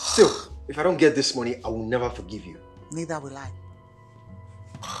 Still, if I don't get this money, I will never forgive you. Neither will I.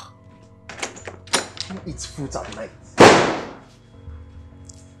 Who eats fruit at night?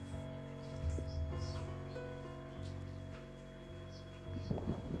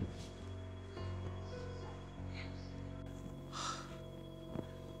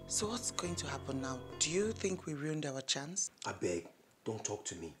 So what's going to happen now? Do you think we ruined our chance? I beg, don't talk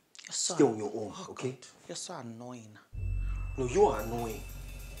to me. You're so Stay on your own, okay? God. You're so annoying. No, you are annoying.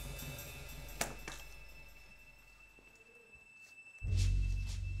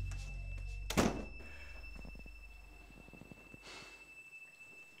 I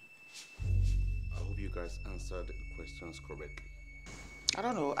hope you guys answered the questions correctly. I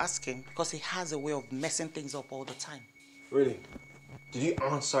don't know, ask him, because he has a way of messing things up all the time. Really? Did you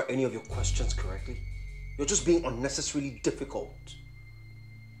answer any of your questions correctly? You're just being unnecessarily difficult.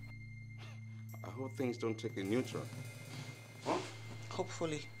 I hope things don't take a new turn. Huh?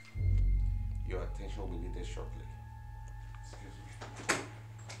 Hopefully. Your attention will be needed shortly.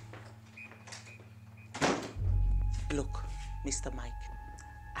 Look, Mr. Mike,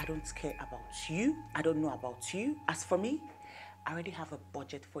 I don't care about you. I don't know about you. As for me, I already have a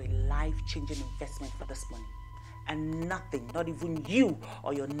budget for a life-changing investment for this money. And nothing, not even you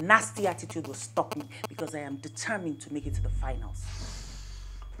or your nasty attitude will stop me because I am determined to make it to the finals.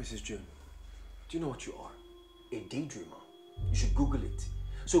 Mrs. June, do you know what you are? A daydreamer. You should Google it.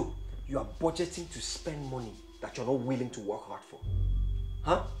 So, you are budgeting to spend money that you're not willing to work hard for.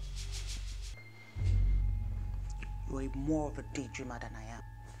 Huh? You are more of a daydreamer than I am.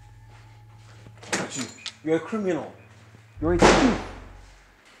 You're a criminal. You're a thief.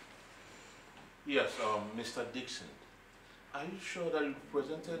 Yes, Mr. Dixon, are you sure that you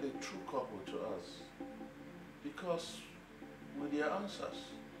presented a true couple to us? Because with their answers,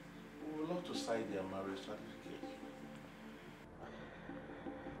 we would love to sign their marriage certificate.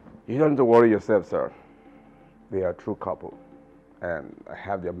 You don't have to worry yourself, sir. They are a true couple, and I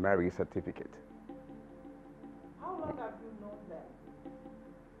have their marriage certificate. How long have you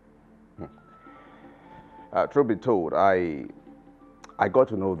known them? Truth be told, I got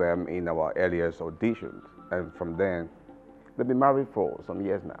to know them in our earliest auditions, and from then, they've been married for some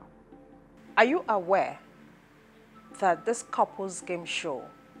years now. Are you aware that this couples game show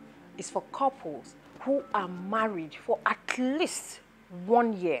is for couples who are married for at least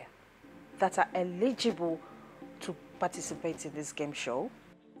 1 year that are eligible to participate in this game show?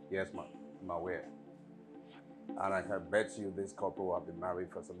 Yes, ma'am. I'm aware. And I can bet you this couple have been married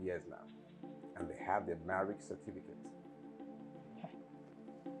for some years now, and they have their marriage certificate.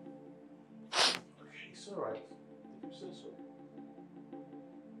 It's alright, if you say so.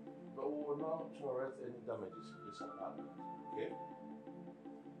 But we will not tolerate any damages in this apartment, okay?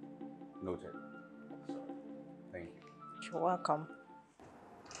 Noted. Sorry. Thank you. You're welcome.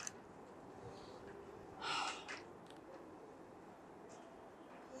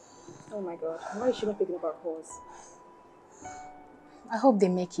 Oh my God, why is she not picking up our calls? I hope they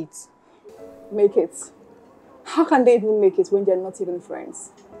make it. Make it? How can they even make it when they're not even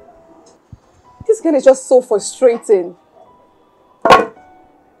friends? This girl is just so frustrating.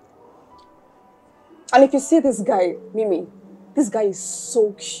 And if you see this guy, Mimi, this guy is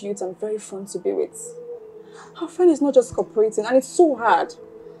so cute and very fun to be with. Her friend is not just cooperating, and it's so hard.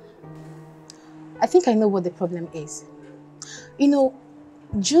 I think I know what the problem is. You know,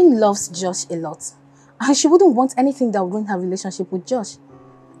 June loves Josh a lot. And she wouldn't want anything that would ruin her relationship with Josh.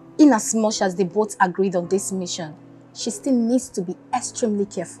 In as much as they both agreed on this mission, she still needs to be extremely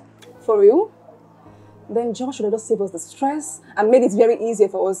careful. For real? Then Josh should have just saved us the stress and made it very easier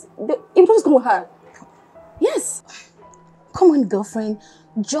for us. It would just go with her. Yes. Come on, girlfriend.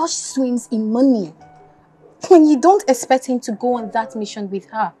 Josh swims in money. When you don't expect him to go on that mission with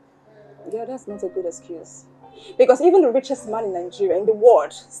her. Yeah, that's not a good excuse. Because even the richest man in Nigeria, in the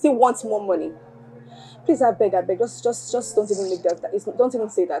world, still wants more money. Please, I beg, just don't even make that. Don't even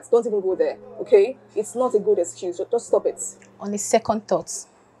say that. Don't even go there, okay? It's not a good excuse. Just stop it. On a second thought,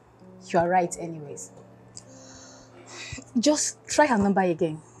 you are right anyways. Just try her number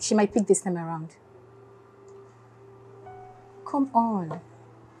again. She might pick this time around. Come on.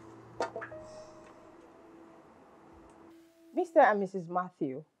 Mr. and Mrs.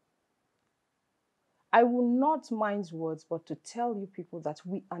 Matthew, I will not mind words, but to tell you people that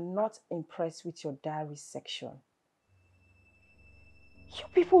we are not impressed with your diary section. You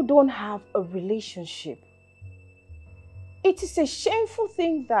people don't have a relationship. It is a shameful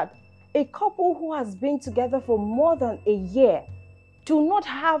thing that a couple who has been together for more than a year do not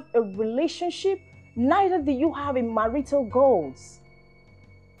have a relationship, neither do you have a marital goals.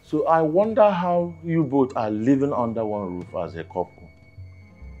 So I wonder how you both are living under one roof as a couple.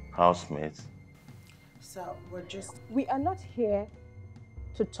 Housemates. So We are not here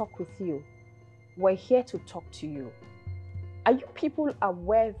to talk with you. We're here to talk to you. Are you people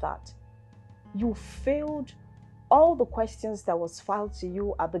aware that you failed all the questions that was filed to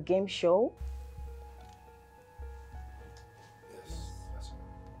you at the game show? Yes, that's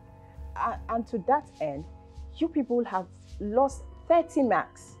right. And to that end, you people have lost 30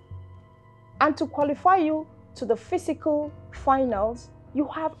 marks. And to qualify you to the physical finals, you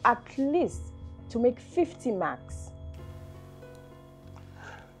have at least to make 50 marks.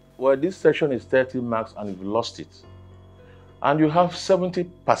 Well, this section is 30 marks and you've lost it. And you have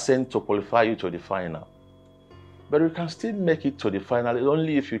 70% to qualify you to the final. But you can still make it to the final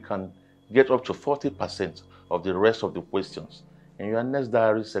only if you can get up to 40% of the rest of the questions in your next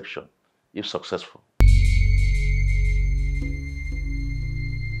diary section, if successful. Do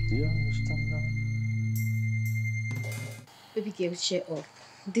you understand that? Baby girl, cheer up.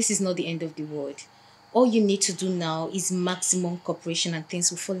 This is not the end of the world. All you need to do now is maximum cooperation and things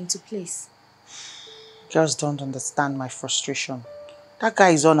will fall into place. Girls don't understand my frustration. That guy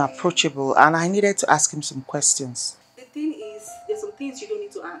is unapproachable and I needed to ask him some questions. The thing is, there's some things you don't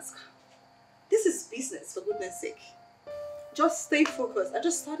need to ask. This is business, for goodness sake. Just stay focused and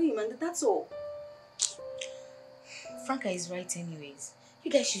just study him and that's all. Franca is right anyways. You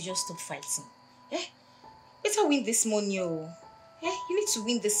guys should just stop fighting. Eh? Better win this money, oh. Eh? You need to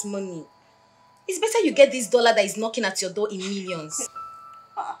win this money. It's better you get this dollar that is knocking at your door in millions.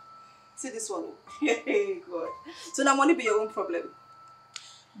 See this one. Hey, God. So now money be your own problem.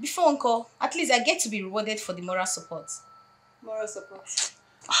 Before Uncle, at least I get to be rewarded for the moral support. Moral support.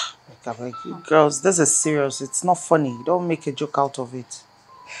 Girls, this is serious. It's not funny. Don't make a joke out of it.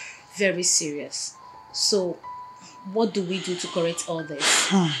 Very serious. So, what do we do to correct all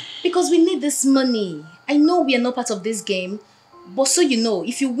this? Because we need this money. I know we are not part of this game, but so you know,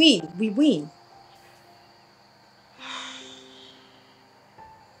 if you win, we win.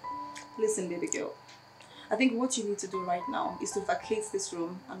 Listen, baby girl. I think what you need to do right now is to vacate this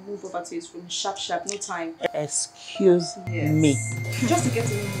room and move over to his room. Sharp, no time. Excuse me. Just to get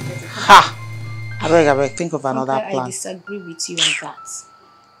to know him better. Ha! I beg, think of another Okay, plan. I disagree with you on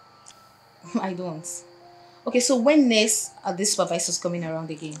that. I don't. Okay, so when next are these supervisors coming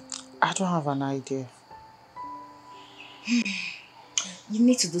around again? I don't have an idea. You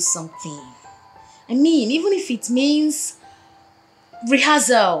need to do something. I mean, even if it means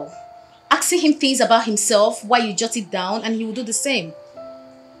rehearsal. Asking him things about himself while you jot it down and he will do the same.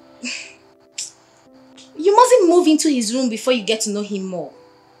 You mustn't move into his room before you get to know him more.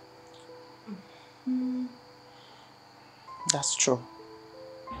 That's true.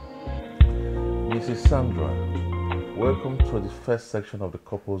 Mrs. Sandra, welcome to the first section of the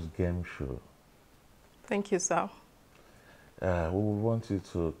couples game show. Thank you, sir. We would want you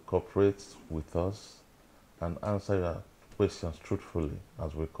to cooperate with us and answer your questions truthfully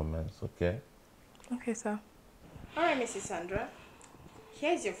as we commence, okay? Okay, sir. All right, Mrs. Sandra.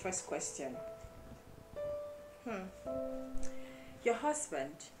 Here's your first question. Your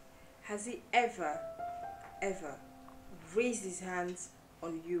husband, has he ever raised his hands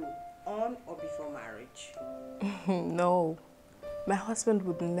on you on or before marriage? No. My husband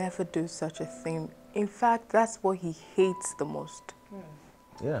would never do such a thing. In fact, that's what he hates the most.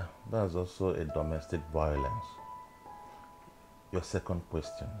 Yeah, that's also a domestic violence. Your second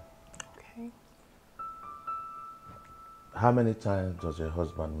question. Okay. How many times does your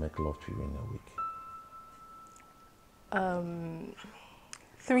husband make love to you in a week?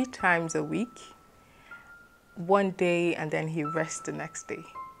 3 times a week. One day and then he rests the next day.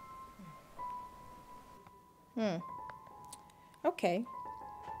 Okay.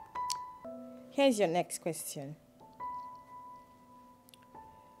 Here's your next question.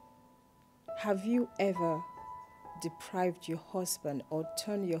 Have you ever deprived your husband or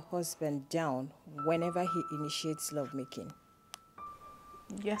turned your husband down whenever he initiates lovemaking?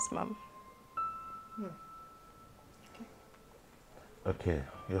 Yes, ma'am. Okay,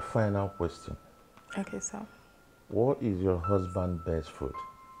 your final question. Okay, sir. What is your husband's best food?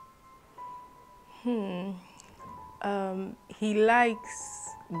 He likes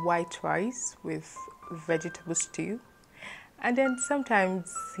white rice with vegetable stew. And then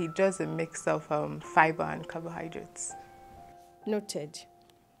sometimes he does a mix of fiber and carbohydrates. Noted.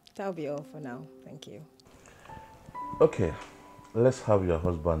 That'll be all for now. Thank you. Okay, let's have your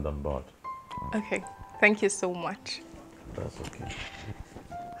husband on board. Okay, thank you so much. That's okay.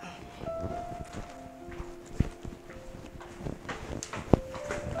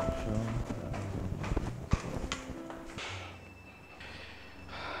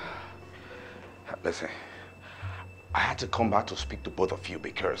 Listen, I had to come back to speak to both of you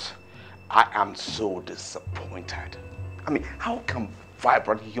because I am so disappointed. I mean, how can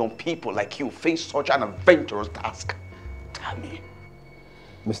vibrant young people like you face such an adventurous task? Tell me.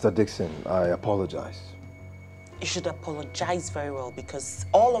 Mr. Dixon, I apologize. You should apologize very well because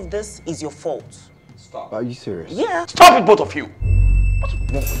all of this is your fault. Stop. Are you serious? Yeah. Stop it, both of you. What's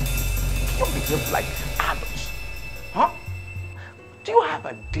wrong with you? You behave like adults. Huh? Do you have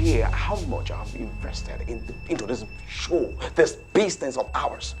an idea how much I've invested into this show, this business of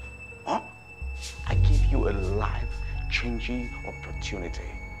ours? Huh? I give you a life-changing opportunity,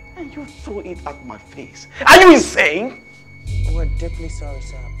 and you throw it at my face. Are you insane? We're deeply sorry,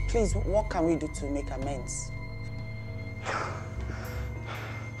 sir. Please, what can we do to make amends?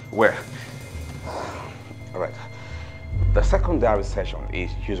 Where? All right. The secondary session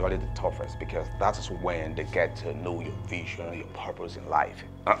is usually the toughest because that is when they get to know your vision, your purpose in life.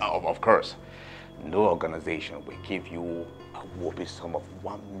 Of course, no organization will give you a whopping sum of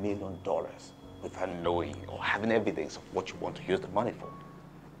 $1 million without knowing or having evidence of what you want to use the money for.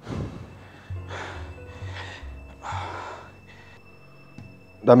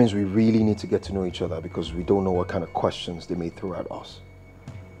 That means we really need to get to know each other because we don't know what kind of questions they may throw at us.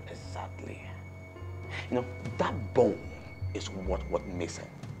 Exactly. You know, that bone is what's missing.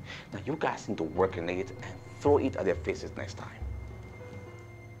 Now you guys need to work on it and throw it at their faces next time.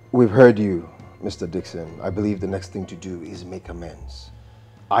 We've heard you, Mr. Dixon. I believe the next thing to do is make amends.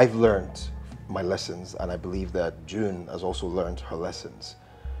 I've learned my lessons and I believe that June has also learned her lessons.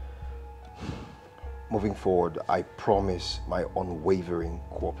 Moving forward, I promise my unwavering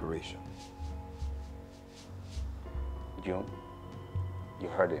cooperation. June, you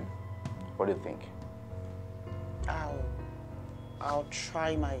heard him. What do you think? I'll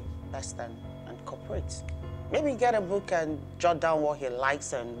try my best and cooperate. Maybe get a book and jot down what he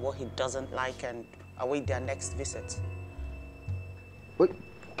likes and what he doesn't like and await their next visit. But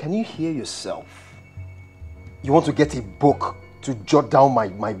can you hear yourself? You want to get a book to jot down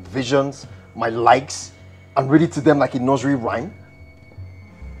my visions, my likes, and read it to them like a nursery rhyme?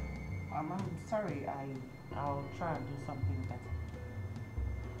 I'm sorry, I'll try and do something better.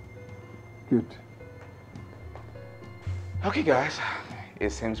 Good. Okay, guys,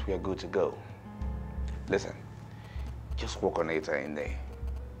 it seems we are good to go. Listen, just work on it and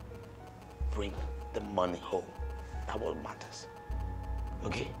bring the money home. That's what matters.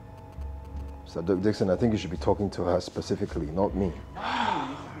 Okay? So, Dixon, I think you should be talking to her specifically, not me. No,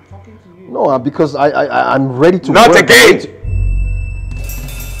 you should be talking to you. No, because I'm ready to Not work. again!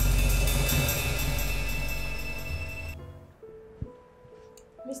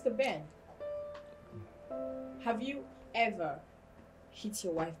 Mr. Ben, Have you ever hit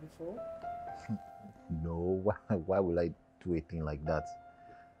your wife before? No, why will I do a thing like that?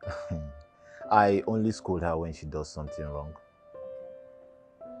 I only scold her when she does something wrong.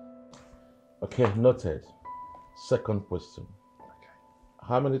 Okay, noted. Second question.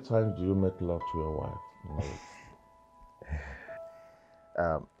 How many times do you make love to your wife in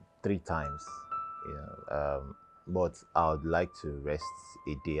a week? 3 times. But I would like to rest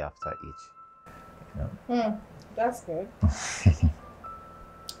a day after each. That's good.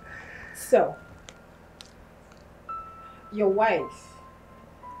 So, your wife,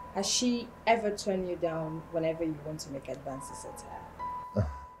 has she ever turned you down whenever you want to make advances at her?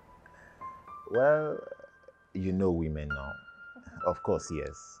 Well, you know women now. Of course,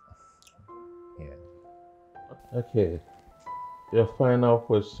 yes. Yeah. Okay. Your final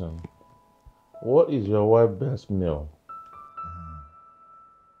question. What is your wife's best meal?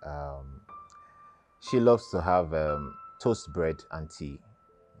 She loves to have toast bread and tea.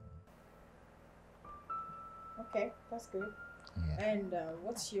 Okay, that's good. Yeah. And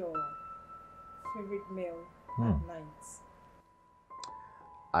what's your favorite meal at night?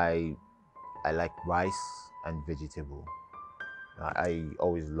 I like rice and vegetable. I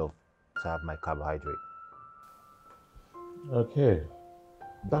always love to have my carbohydrate. Okay.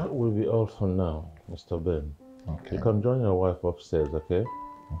 That will be all for now, Mr. Ben. Okay. You can join your wife upstairs, okay?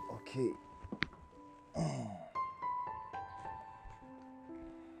 Okay.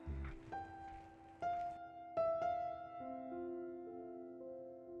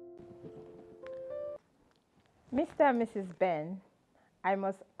 Mr. and Mrs. Ben, I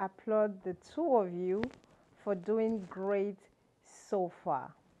must applaud the two of you for doing great so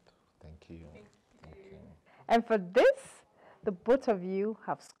far. Thank you. Thank you. And for this, the both of you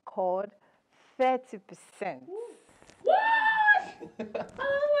have scored 30%. What?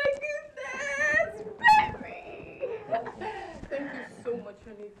 Oh my goodness, baby! Thank you so much,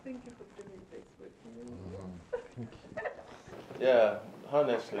 honey. Thank you for doing this with me. Thank you. Yeah,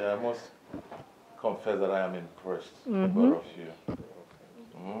 honestly, I must confess that I am impressed with both of you.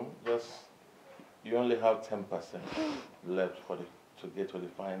 Just, you only have 10% left to get to the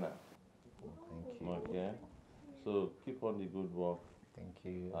final. Thank you. Okay? So keep on the good work. Thank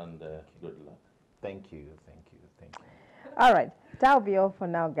you. And good luck. Thank you. Thank you. Thank you. All right, that'll be all for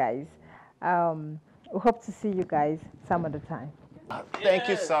now, guys. We hope to see you guys some other time. Thank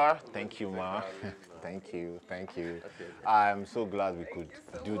you, sir. Thank you, ma. Thank you. Thank you. I'm so glad we could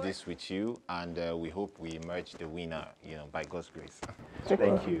do this with you, and we hope we emerge the winner, by God's grace.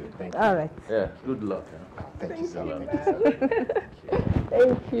 Thank you. Thank you. All right. Yeah, good luck. Thank you, sir.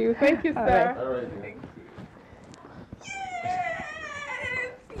 Thank you. Thank you, sir. All right. Thank you.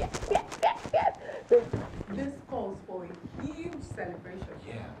 Yes. This calls for a huge celebration.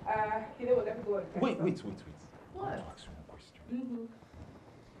 Yeah. You know what? Let me go and get Wait. some. What? I want to ask you one question.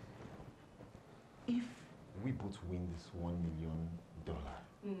 If we both win this $1 million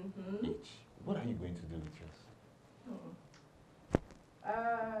each, what are you going to do with yours?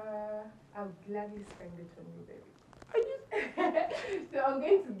 I'll gladly spend it on you, baby. So I'm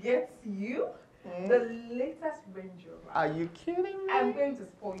going to get you the latest Range Rover. Are you kidding me? I'm going to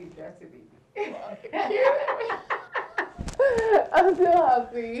spoil you dirty, baby. I'm so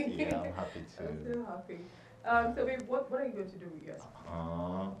happy. Yeah, I'm happy too. I'm so happy. So babe, what are you going to do with yours?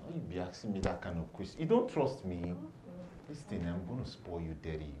 You'd be asking me that kind of question. You don't trust me. Listen, I'm going to spoil you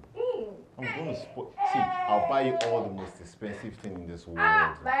dirty. I'm going to spoil. See, I'll buy you all the most expensive thing in this world.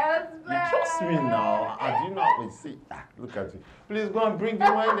 You trust me now. I do not wait. See, look at you. Please go and bring the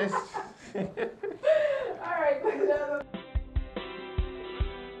wine. All right, good.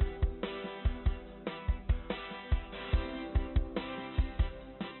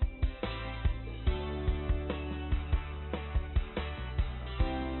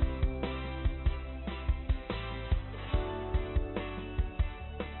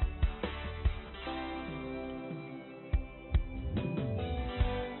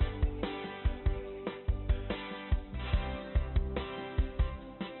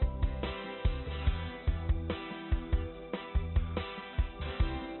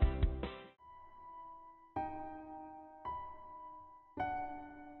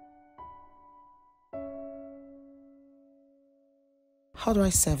 How do I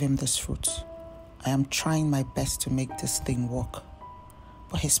serve him this fruit? I am trying my best to make this thing work,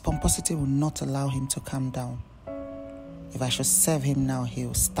 but his pomposity will not allow him to calm down. If I should serve him now,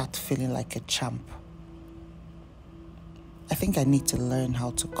 he'll start feeling like a champ. I think I need to learn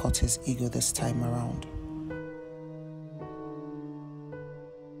how to cut his ego this time around.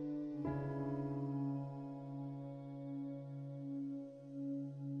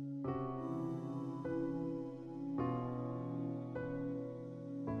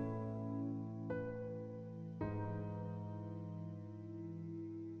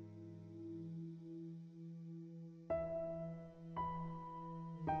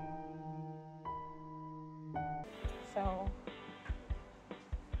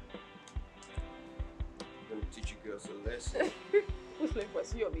 girl, so let's see. Who's playing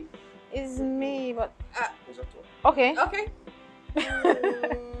first? You or me? It's me, but Who's up to? okay. Okay.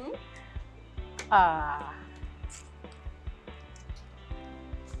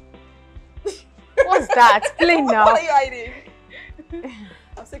 What's that? Play now. What are you hiding?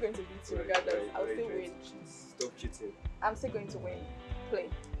 I'm still going to beat you regardless. I'll still win. Stop cheating. I'm still going to win. Play.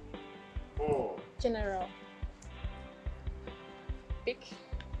 Oh. General. Pick.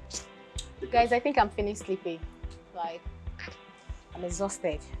 Guys, I think I'm finished sleeping. Like, I'm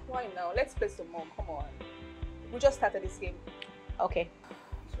exhausted. Why now? Let's play some more. Come on. We just started this game. Okay.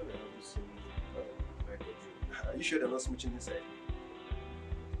 Are you sure they're not smooching inside?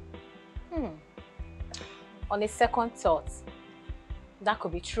 On a second thought, that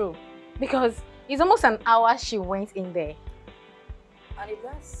could be true. Because it's almost an hour she went in there. And if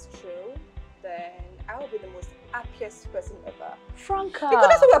that's true, then I'll be the most happiest person ever. Franca. Because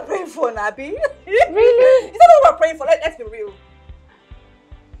that's what we're praying for, Nabi. Really? Is that what we're praying for? Let's be real.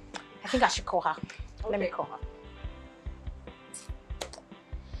 I think I should call her. Okay. Let me call her.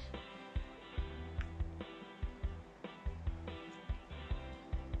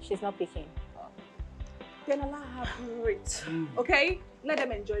 She's not picking. Then allow her breathe. Okay? Let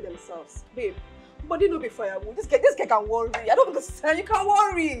them enjoy themselves. Babe, but they know before I move. This guy can worry. I don't understand. You can't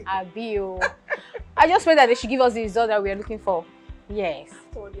worry. Abio. I just pray that they should give us the result that we are looking for. Yes.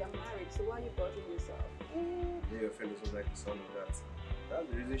 So they are married, so why are you bothering yourself? Your friend doesn't like the sound of that. That's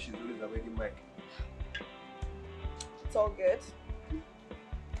the reason she's always avoiding Mike. It's all good.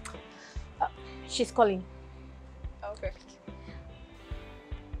 She's calling. Okay.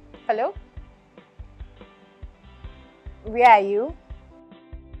 Hello? Where are you?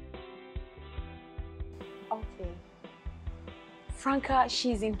 Okay. Franca,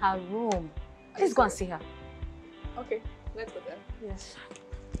 she's in her room. Please go and see her. Okay, let's go then. Yes.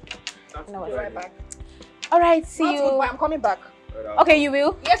 No, I'll be right back. All right, see you. Goodbye, I'm coming back. Okay, you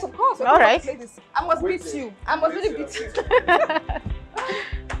will? Yes, of course. All right. I must beat you. I must really beat you.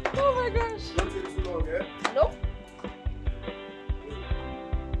 Oh my gosh. Don't take too long, eh? Nope.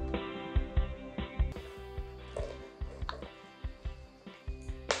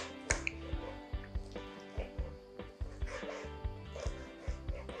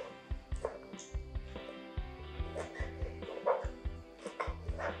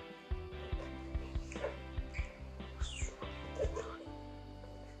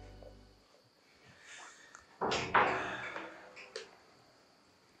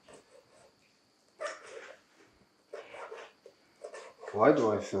 Why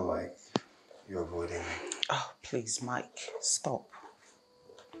do I feel like you're avoiding me? Oh, please, Mike, stop.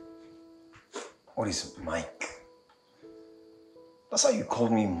 What is Mike? That's how you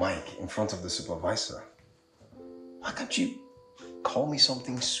called me Mike in front of the supervisor. Why can't you call me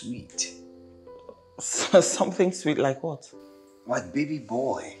something sweet? Something sweet like what? Like baby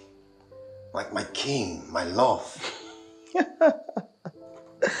boy. Like my king, my love.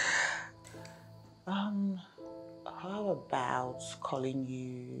 How about calling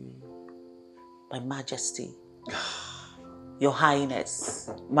you my majesty? Your highness,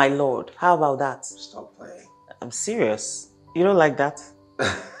 my lord. How about that? Stop playing. I'm serious. You don't like that?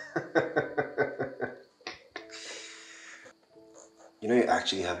 You know, you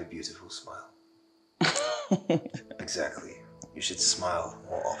actually have a beautiful smile. Exactly. You should smile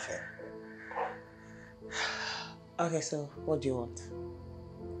more often. Okay, so what do you want?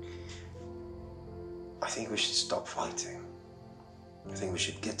 I think we should stop fighting. I think we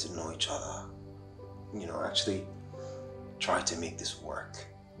should get to know each other. You know, actually try to make this work.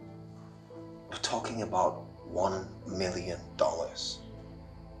 We're talking about $1 million.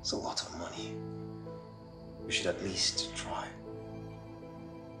 It's a lot of money. We should at least try.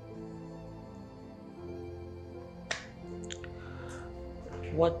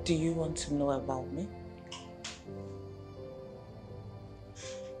 What do you want to know about me?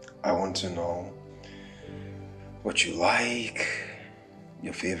 I want to know what you like,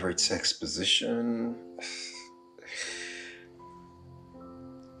 your favorite sex position,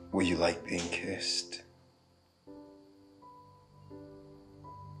 where you like being kissed,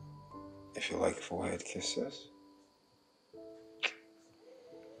 if you like forehead kisses,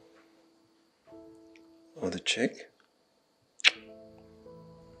 or the chick,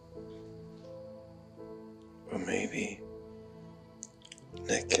 or maybe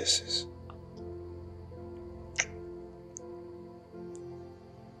neck kisses.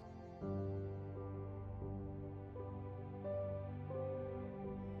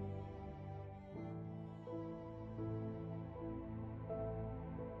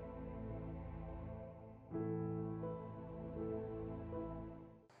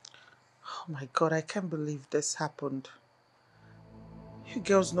 Oh my God, I can't believe this happened. You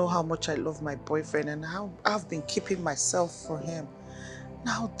girls know how much I love my boyfriend and how I've been keeping myself for him.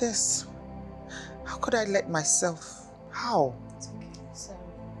 Now this. How could I let myself? How? It's okay. Sorry.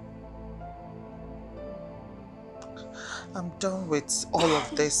 I'm done with all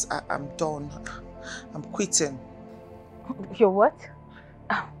of this. I'm done. I'm quitting. You're what?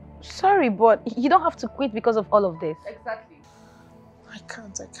 Sorry, but you don't have to quit because of all of this. Exactly. I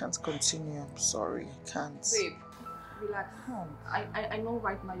can't continue. I'm sorry. I can't. Babe, relax. I know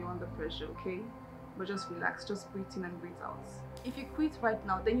right now you're under pressure, okay? But just relax. Just breathe in and breathe out. If you quit right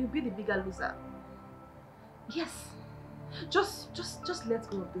now, then you'll be the bigger loser. Yes. Just let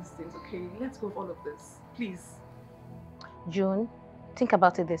go of these things, okay? Let go of all of this. Please. June, think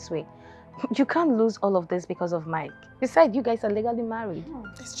about it this way. You can't lose all of this because of Mike. Besides, you guys are legally married.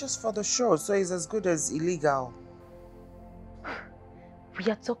 It's just for the show, so it's as good as illegal. We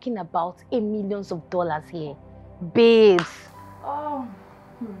are talking about millions of dollars here. Babes. Oh.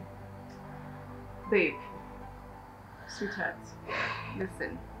 Babe. Sweetheart.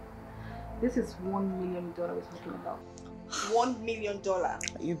 Listen. This is $1 million we're talking about. $1 million. Are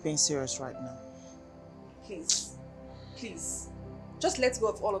you being serious right now? Please. Please. Just let go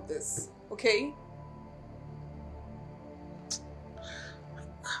of all of this, okay? I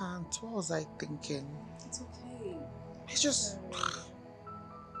can't. What was I thinking? It's okay. It's just...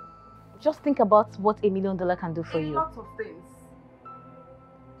 Just think about what $1 million can do for you. Lots of things.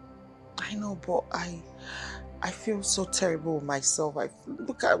 I know, but I feel so terrible with myself.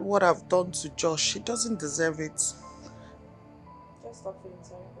 Look at what I've done to Josh. He doesn't deserve it. Just stop feeling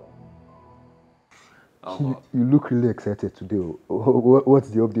terrible. You look really excited today. What's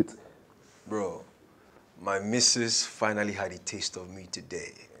the update? Bro, my missus finally had a taste of me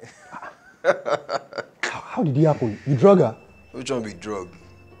today. How did it happen? You drug her? Which one be drug?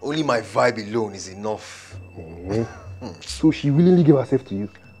 Only my vibe alone is enough. So she willingly gave herself to you?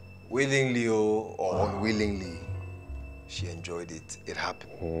 Willingly or unwillingly, she enjoyed it. It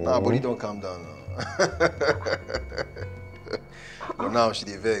happened. Nah, but you don't calm down now. But now she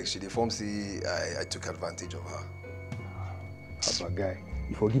dey vex, she dey form say I took advantage of her. Abba guy,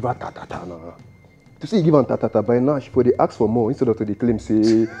 you forgive her ta-ta-ta now. To say you give her ta-ta-ta, by now she for dey ask for more instead of to dey claim say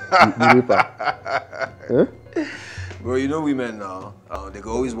you rape her. Bro, you know women now, they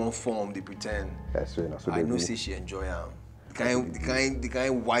go always one form, they pretend. That's right, so I know say she enjoy her. The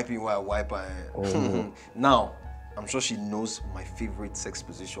kind wiping while I wipe her. Now, I'm sure she knows my favorite sex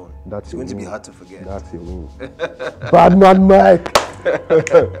position. It's going to be hard to forget. That's your move. Bad man, Mike.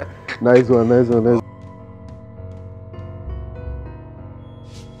 Nice one, nice one, nice one.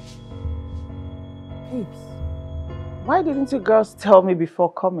 Babes, why didn't you girls tell me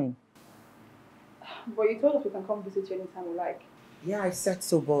before coming? But you told us we can come visit you anytime we like. Yeah, I said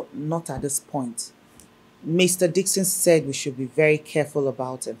so, but not at this point. Mr. Dixon said we should be very careful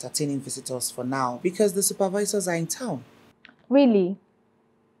about entertaining visitors for now because the supervisors are in town. Really?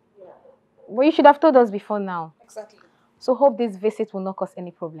 Yeah. Well, you should have told us before now. Exactly. So hope this visit will not cause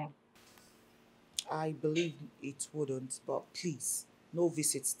any problem. I believe it wouldn't, but please, no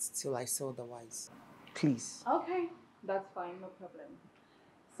visits till I say otherwise. Please. Okay, that's fine, no problem.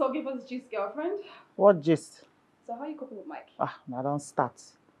 So give us gist, girlfriend. What gist? So how are you coping with Mike? I don't start.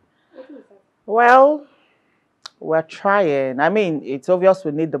 What is that? Well, we're trying. I mean, it's obvious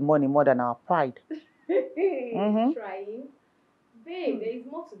we need the money more than our pride. Trying? Babe, there is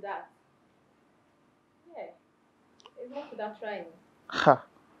more to that. Yeah, there's more to that trying. Ha.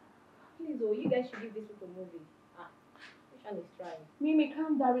 Please, you guys should give this with a movie. Which one is trying? Mimi,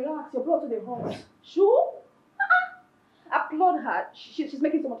 calm down, relax. Your blood to the heart. Sure? Applaud her. She's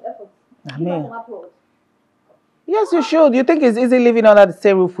making so much effort. I Give her mean, some applause. yes, you should. You think it's easy living under the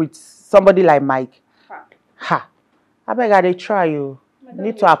same roof with somebody like Mike? Ha. I beg I try you. You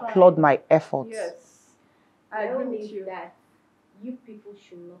need to applaud my efforts. Yes. I agree with you. That you people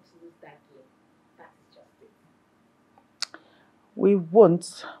should not lose that game. That is just it. We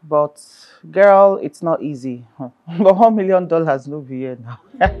won't, but girl, it's not easy. But $1 million no be here now.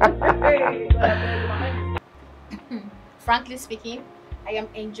 Frankly speaking, I am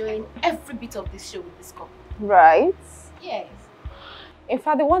enjoying every bit of this show with this couple. Right? Yes. In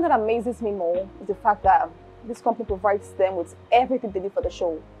fact, the one that amazes me more is the fact that this company provides them with everything they need for the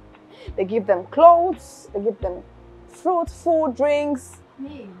show. They give them clothes, they give them fruit, food, drinks.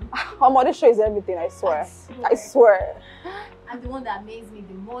 This show is everything, I swear. I swear. And the one that amazes me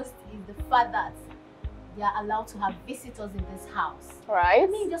the most is the fact that they are allowed to have visitors in this house. Right? I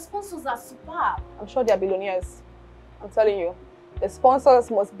mean, the sponsors are superb. I'm sure they are billionaires. I'm telling you. The sponsors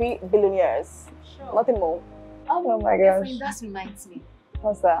must be billionaires. Sure. Nothing more. Oh my gosh. gosh. That reminds me.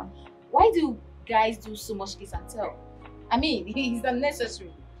 What's that? Why do guys do so much kiss and tell? I mean, it's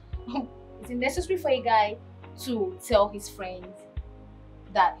unnecessary. Is it necessary for a guy to tell his friends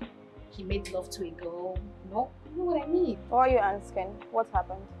that he made love to a girl? No, you know what I mean. Why are you asking? What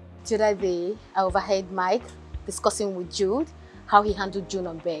happened? The other day, I overheard Mike discussing with Jude how he handled June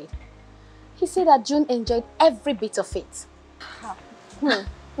on bed. He said that June enjoyed every bit of it.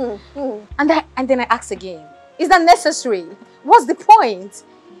 And then I asked again, is that necessary? What's the point?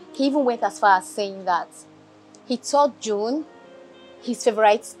 He even went as far as saying that he taught June his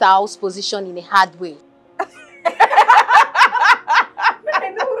favorite style's position in a hard way.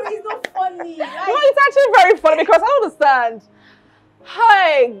 It's not funny. No, it's actually very funny because I don't understand.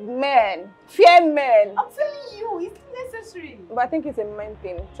 Hi, men. Fear men. I'm telling you, it's necessary. But I think it's a men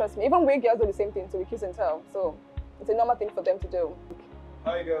thing. Trust me. Even we girls do the same thing, so we kiss and tell. So it's a normal thing for them to do.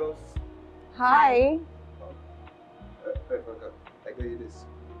 Hi, girls. Hi. I got you this.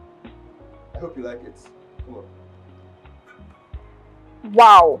 I hope you like it. Come on.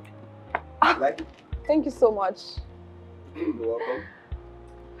 Wow. Like it? Thank you so much. You're welcome.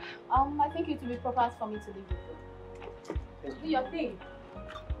 I think it would be proper for me to leave you. Do your thing.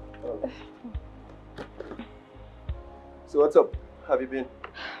 So what's up? How have you been?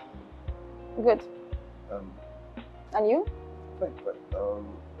 Good. And you? Fine.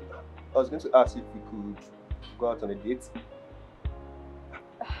 I was going to ask if we could go out on a date.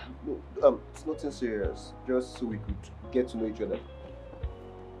 No, it's nothing serious. Just so we could get to know each other.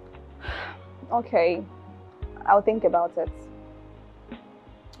 Okay. I'll think about it.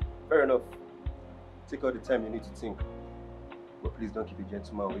 Fair enough. Take all the time you need to think. But please don't keep a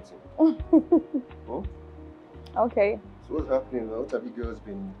gentleman waiting. Huh? Okay. So what's happening now? What have you girls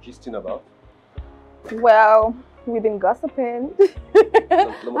been gisting about? Well, we've been gossiping.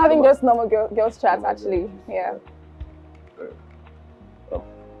 Having just normal girls chat, actually. Yeah.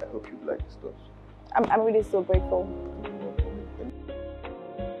 I hope you like the stuff. I'm really so grateful.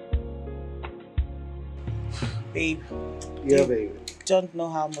 Babe. Yeah, babe. Don't know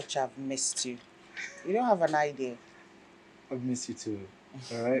how much I've missed you. You don't have an idea. I've missed you too.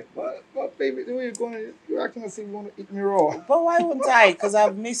 Alright? But baby, the way you're going, you're acting as if you want to eat me raw. But why wouldn't I? Because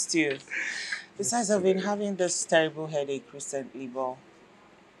I've missed you. Besides, I've been having this terrible headache recently, but...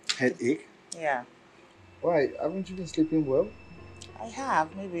 Headache? Yeah. Why? Haven't you been sleeping well? I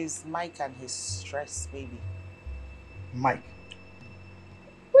have. Maybe it's Mike and his stress, maybe. Mike?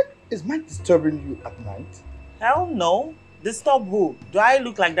 Wait, is Mike disturbing you at night? Hell no. Disturb who? Do I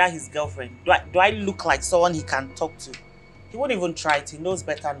look like that his girlfriend? Do I look like someone he can talk to? He won't even try it. He knows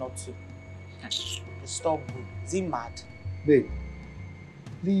better not to. Disturb who? Is he mad? Babe,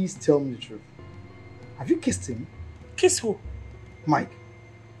 please tell me the truth. Have you kissed him? Kiss who? Mike.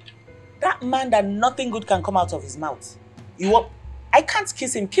 That man that nothing good can come out of his mouth. I can't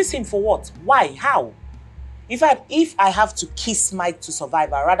kiss him. Kiss him for what? Why? How? In fact, if I have to kiss Mike to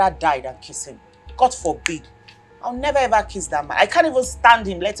survive, I'd rather die than kiss him. God forbid. I'll never ever kiss that man. I can't even stand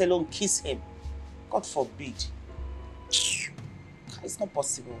him, let alone kiss him. God forbid. It's not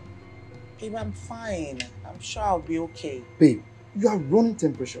possible. Babe, I'm fine. I'm sure I'll be okay. Babe, you are running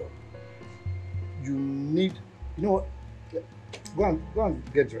temperature. You need... You know what? Go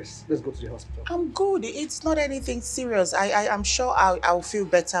and get dressed. Let's go to the hospital. I'm good. It's not anything serious. I'm sure I'll feel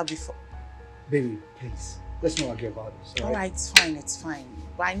better before. Baby, please. Let's not argue about this. All right, it's fine. It's fine.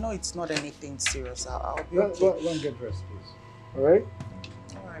 But I know it's not anything serious. I'll be okay. Go and get dressed, please. All right?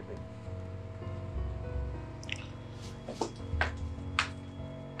 All right, babe.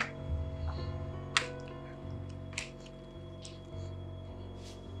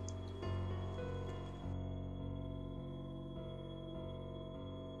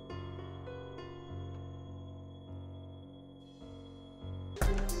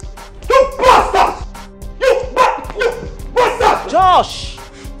 Josh!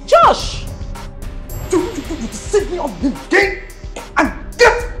 Josh! You deceived me on him again and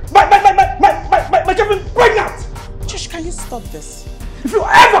get my girlfriend pregnant! Josh, can you stop this? If you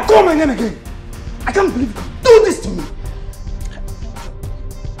ever call my name again, I can't believe you can do this to me!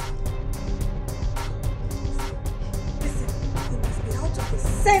 Listen, you must be out of your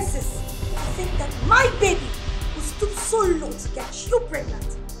senses to think that my baby will stoop so low to get you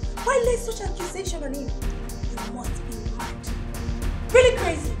pregnant. Why lay such accusation on him? You must be mad. Really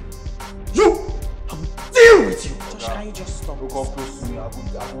crazy. You! I will deal with you! Josh, can you just stop? Don't come close to me. I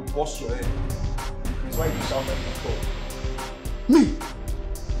will bust your head. That's why you sound like a dog. Me?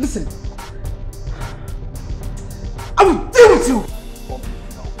 Listen. I will deal with you!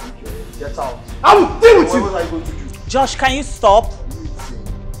 Get out. I will deal with you! What are you going to do? Josh, can you stop?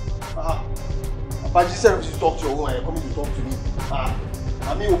 But you said you should talk to your woman and you're coming to talk to me.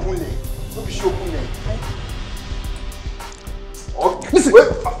 I mean, openly. Don't be sure openly. Okay. Listen, wait.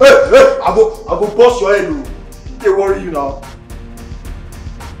 Hey, I go bust your head. They worry you now.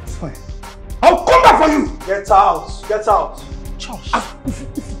 It's fine. I'll come back for you. Get out. Get out. Josh.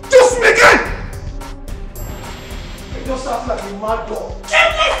 Just me again. You just sound like a mad dog.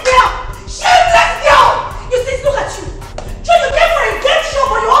 Shameless girl! Shameless girl! You see, look at you. Trying to get for a game show,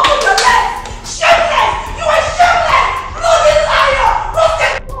 but you open your legs. Shameless! You are shameless! Bloody liar!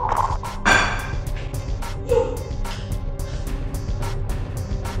 Rotten! You.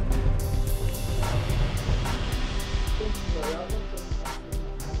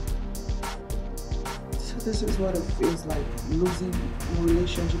 So this is what it feels like, losing a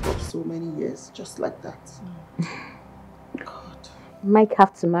relationship of so many years, just like that. Mike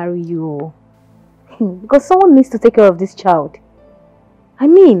have to marry you. Because someone needs to take care of this child. I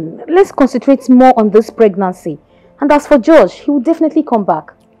mean, let's concentrate more on this pregnancy. And as for Josh, he will definitely come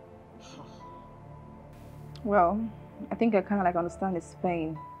back. Well, I think I kind of like understand his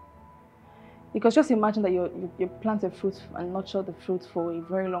pain. Because just imagine that you plant a fruit and nurture the fruit for a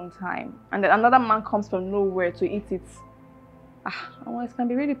very long time. And then another man comes from nowhere to eat it. Well, it can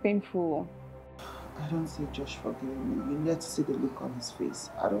be really painful. I don't see Josh forgiving me. You need to see the look on his face.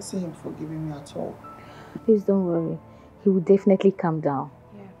 I don't see him forgiving me at all. Please don't worry. He will definitely calm down.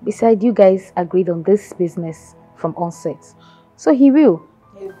 Yeah. Besides, you guys agreed on this business from onset. So he will.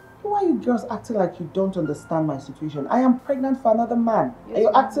 Yeah. Why are you girls acting like you don't understand my situation? I am pregnant for another man. Yes, and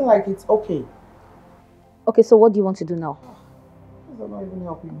you're acting like it's okay. Okay, so what do you want to do now? These are not even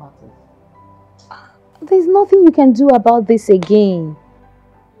helping matters. There's nothing you can do about this again.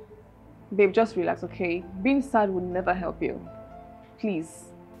 Babe, just relax, okay? Being sad will never help you. Please.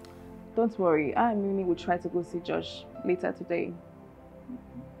 Don't worry. I and Mimi will try to go see Josh later today.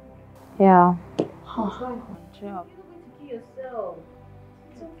 Yeah. Job.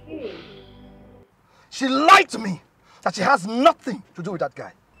 It's okay. She lied to me that she has nothing to do with that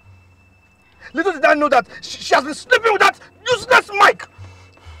guy. Little did I know that she has been sleeping with that useless Mike.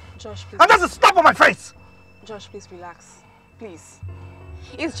 Josh, please. And that's a slap on my face. Josh, please relax. Please.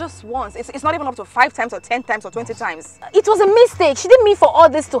 It's just once. It's not even up to 5 times or 10 times or 20 times. It was a mistake. She didn't mean for all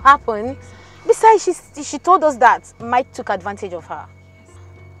this to happen. Besides, she told us that Mike took advantage of her.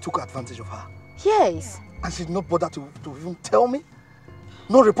 Took advantage of her? Yes. And she did not bother to even tell me?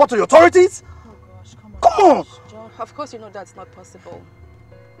 No report to the authorities? Oh gosh, come on. Come on! Josh, of course you know that's not possible.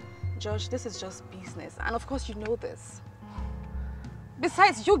 Josh, this is just business. And of course you know this.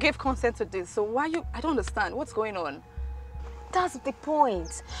 Besides, you gave consent to this, so why you... I don't understand. What's going on? That's the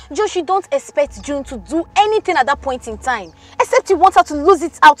point. Josh, you don't expect June to do anything at that point in time. Except you want her to lose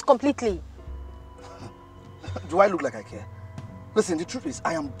it out completely. Do I look like I care? Listen, the truth is,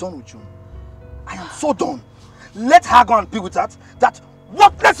 I am done with June. I am so done. Let her go and be with that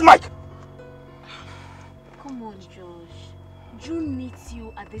worthless Mike. Come on, Josh. June needs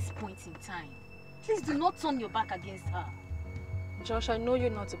you at this point in time. Please do not turn your back against her. Josh, I know you're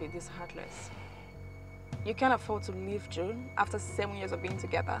not to be this heartless. You can't afford to leave June after 7 years of being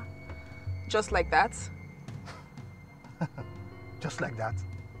together. Just like that. Just like that?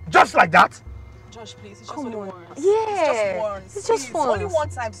 Just like that? Josh, please, it's just only once. Yeah. It's just once. It's just once. Only one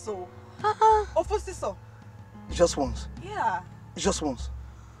time, so. so. It's just once. Yeah. It's just once.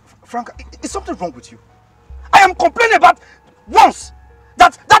 Franca, is something wrong with you? I am complaining about once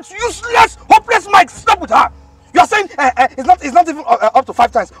that useless, hopeless Mike slept with her. You are saying it's not even up to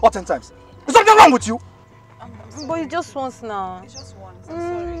 5 times or 10 times. Is something wrong with you? But it's just once now. It's just once.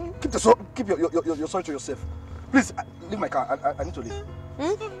 I'm sorry. Keep your sorry to yourself. Please, leave my car. I need to leave.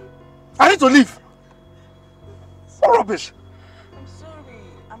 I need to leave. What rubbish? I'm sorry.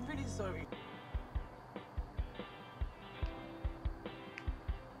 I'm really sorry.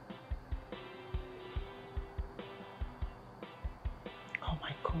 Oh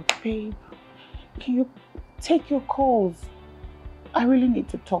my God, babe. Can you take your calls? I really need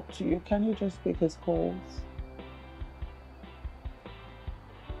to talk to you. Can you just pick his calls?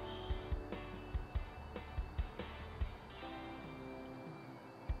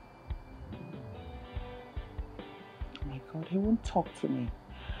 Oh my God, he won't talk to me.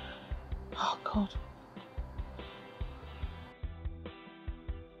 Oh God.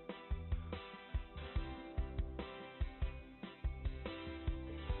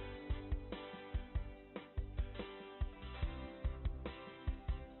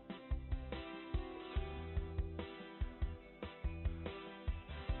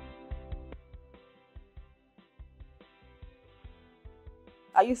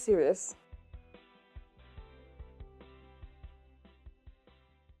 Are you serious?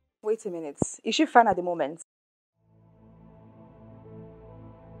 Wait a minute. Is she fine at the moment?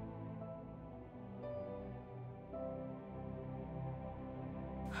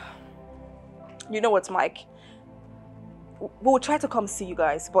 You know what, Mike? We'll try to come see you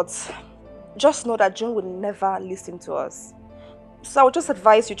guys, but just know that June will never listen to us. So I would just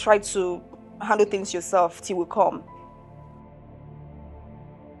advise you try to handle things yourself till we come.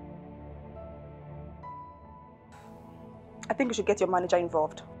 I think you should get your manager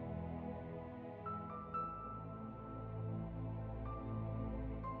involved.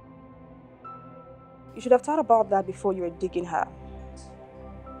 You should have thought about that before you were digging her.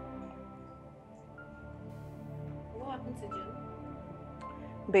 What happened to June?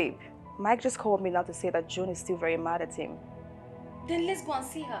 Babe, Mike just called me now to say that June is still very mad at him. Then let's go and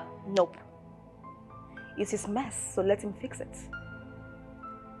see her. Nope. It's his mess, so let him fix it.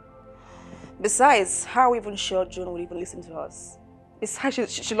 Besides, how are we even sure June will even listen to us?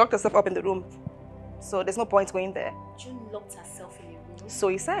 Besides, she locked herself up in the room, so there's no point going there. June locked herself in a room? So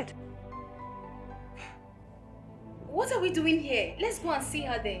he said. What are we doing here? Let's go and see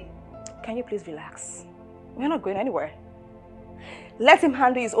her then. Can you please relax? We're not going anywhere. Let him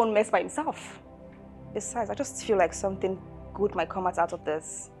handle his own mess by himself. Besides, I just feel like something good might come out of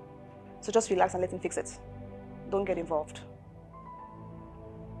this. So just relax and let him fix it. Don't get involved.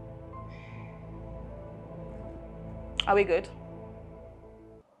 Are we good?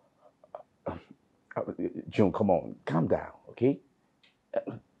 June, come on, calm down, okay?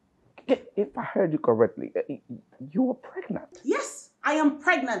 If I heard you correctly, you were pregnant. Yes, I am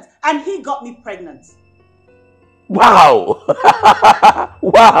pregnant, and he got me pregnant. Wow!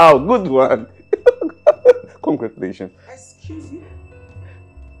 Wow, good one. Congratulations. Excuse you?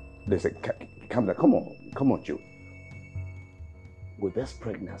 Listen, calm down. Come on, June. With this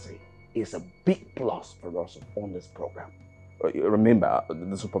pregnancy, it's a big plus for us on this program. Remember,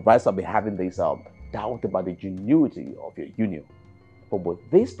 the supervisor will be having this doubt about the genuity of your union. But with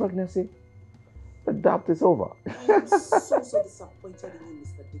this pregnancy, the doubt is over. I am so disappointed in you,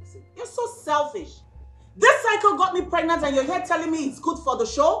 Mr. Dixon. You're so selfish. This cycle got me pregnant and you're here telling me it's good for the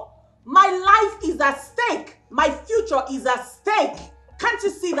show? My life is at stake. My future is at stake. Can't you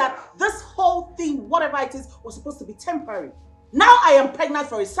see that this whole thing, whatever it is, was supposed to be temporary? Now I am pregnant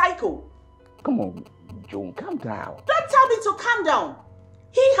for a cycle. Come on, June, calm down. Don't tell me to calm down.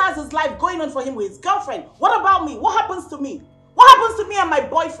 He has his life going on for him with his girlfriend. What about me? What happens to me? What happens to me and my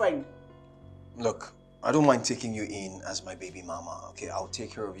boyfriend? Look, I don't mind taking you in as my baby mama, okay? I'll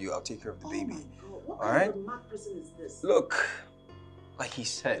take care of you. I'll take care of the baby. What all kind right? of a mad person is this? Look, like he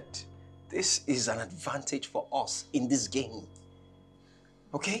said, this is an advantage for us in this game.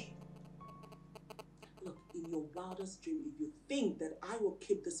 Okay? Look, in your wildest dream, if you think that I will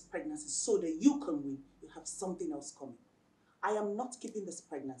keep this pregnancy so that you can win, you have something else coming. I am not keeping this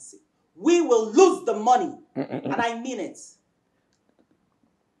pregnancy. We will lose the money. And I mean it.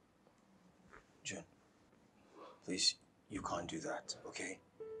 June, please, you can't do that, okay?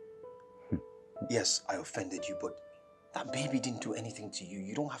 Yes, I offended you, but that baby didn't do anything to you.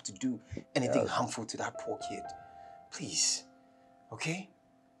 You don't have to do anything harmful to that poor kid. Please, okay?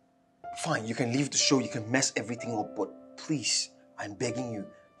 Fine, you can leave the show, you can mess everything up, but please, I'm begging you,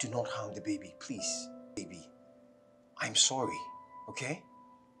 do not harm the baby, please. Baby, I'm sorry, okay?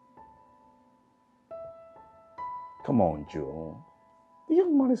 Come on, June. The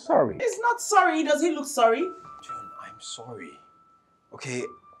young man is sorry. He's not sorry. Does he look sorry? June, I'm sorry, okay?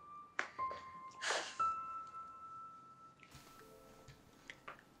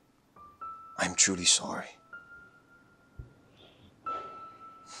 I'm truly sorry.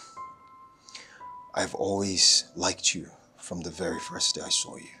 I've always liked you from the very first day I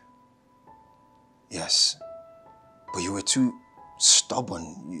saw you. Yes, but you were too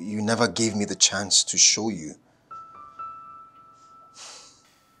stubborn. You never gave me the chance to show you.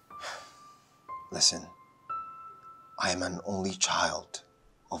 Listen, I am an only child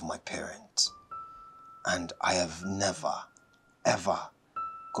of my parents, and I have never, ever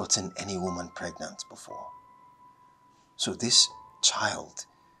gotten any woman pregnant before. So this child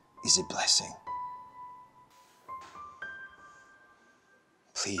is a blessing.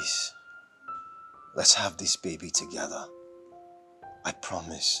 Please, let's have this baby together. I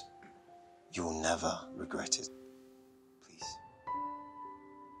promise you will never regret it. Please.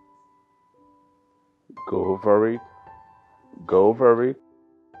 Go for it. Go for it.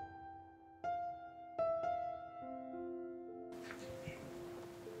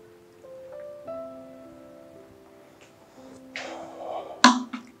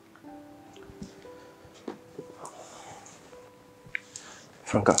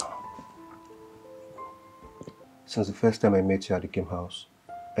 Franca, since the first time I met you at the game house,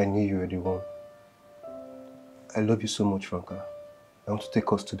 I knew you were the one. I love you so much, Franca. I want to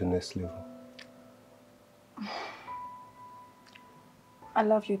take us to the next level. I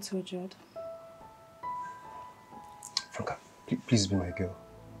love you too, Jude. Please be my girl.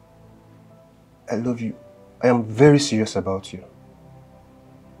 I love you. I am very serious about you.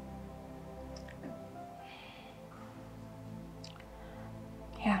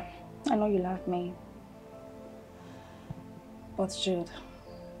 Yeah, I know you love me. But Jude,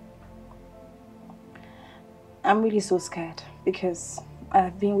 I'm really so scared because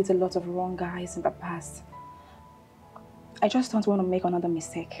I've been with a lot of wrong guys in the past. I just don't want to make another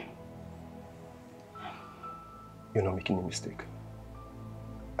mistake. You're not making a mistake.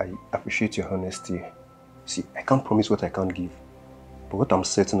 I appreciate your honesty. See, I can't promise what I can't give. But what I'm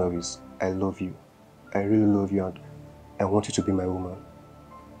certain of is, I love you. I really love you and I want you to be my woman.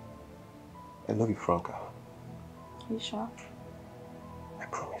 I love you, Franca. Are you sure? I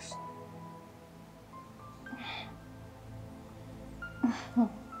promise.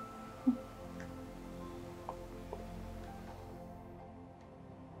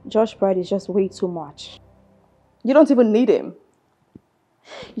 Josh Pride is just way too much. You don't even need him.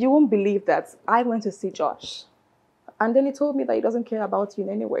 You won't believe that I went to see Josh. And then he told me that he doesn't care about you in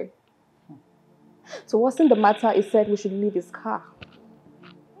any way. So what's in the matter? He said we should leave his car.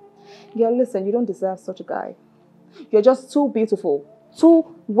 Girl, listen, you don't deserve such a guy. You're just too beautiful.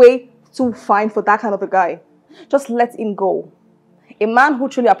 Way too fine for that kind of a guy. Just let him go. A man who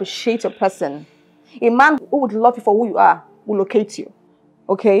truly appreciates your person, a man who would love you for who you are, will locate you.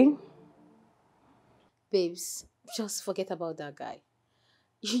 Okay? Babes, just forget about that guy.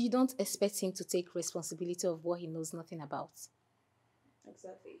 You don't expect him to take responsibility of what he knows nothing about.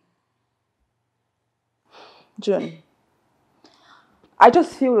 Exactly. June, I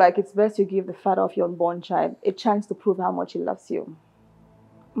just feel like it's best you give the father of your unborn child a chance to prove how much he loves you.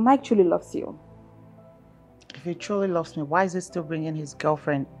 Mike truly loves you. If he truly loves me, why is he still bringing his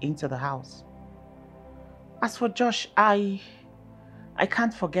girlfriend into the house? As for Josh, I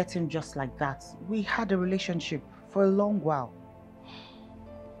can't forget him just like that. We had a relationship for a long while.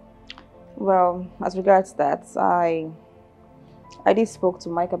 Well, as regards that, I did spoke to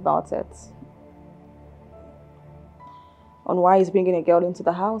Mike about it. On why he's bringing a girl into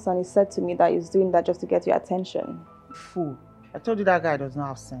the house, and he said to me that he's doing that just to get your attention. Fool. I told you that guy does not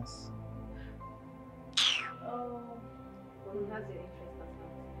have sense. Oh, well, he has your interest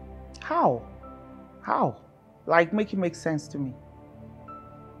as well. How? How? Like, make it make sense to me.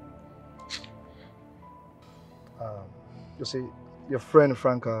 You see, your friend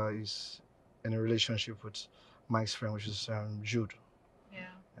Franca is in a relationship with Mike's friend, which is Jude.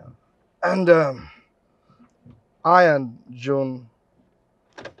 Yeah. And I and Joan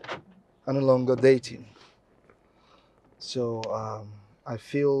are no longer dating. So I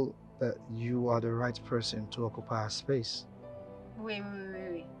feel that you are the right person to occupy our space. Wait.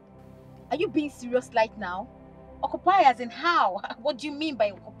 Are you being serious right now? Occupy as in how? What do you mean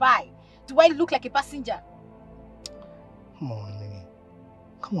by occupy? Do I look like a passenger? Come on, Nini.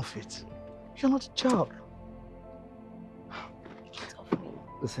 Come off it. You're not a child. Get off me.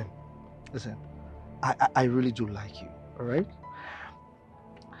 Listen. I really do like you, alright?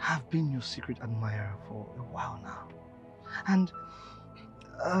 I've been your secret admirer for a while now. And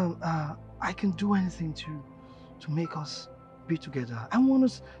I can do anything to make us be together. I want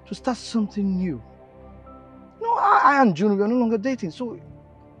us to start something new. No, I and June, we are no longer dating, so...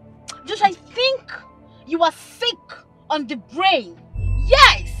 Josh, I think you are sick on the brain.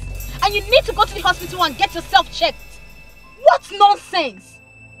 Yes! And you need to go to the hospital and get yourself checked. What nonsense!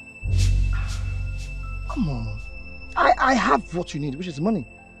 Come on. I have what you need, which is money.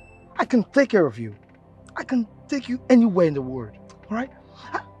 I can take care of you. I can take you anywhere in the world, alright?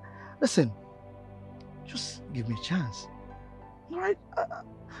 Listen, just give me a chance, alright?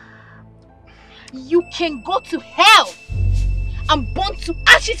 You can go to hell and burn to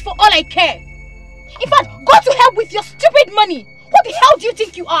ashes for all I care. In fact, go to hell with your stupid money. What the hell do you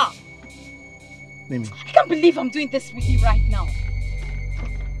think you are? Mimi. I can't believe I'm doing this with you right now.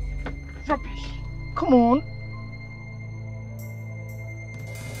 Rubbish. Come on.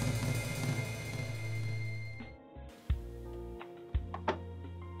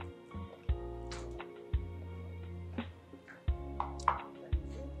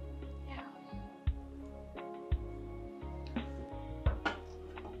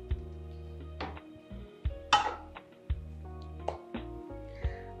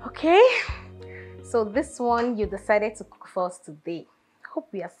 Okay, so this one you decided to cook for us today. Hope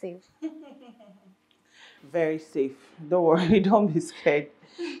we are safe. Very safe. Don't worry, don't be scared.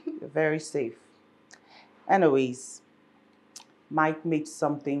 You're very safe. Anyways, Mike made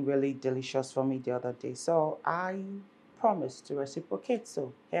something really delicious for me the other day, so I promised to reciprocate,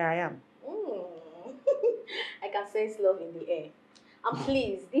 so here I am. I can sense love in the air. And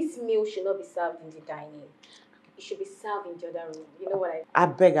please, this meal should not be served in the dining. It you should be served in the other room. You know what I mean? I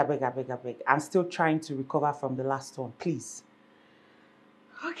beg. I'm still trying to recover from the last one, please.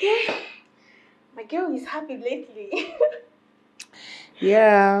 Okay. My girl is happy lately.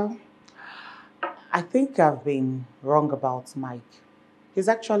 Yeah. I think I've been wrong about Mike. He's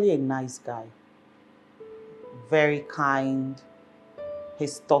actually a nice guy. Very kind.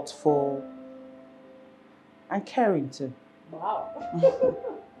 He's thoughtful. And caring too. Wow.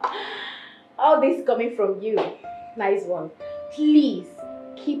 All this coming from you. Nice one. Please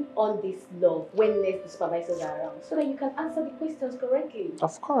keep on this love when next the supervisors are around so that you can answer the questions correctly.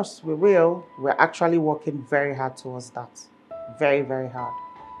 Of course, we will. We're actually working very hard towards that. Very, very hard.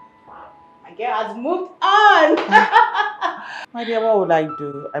 My girl has moved on. My dear, what would I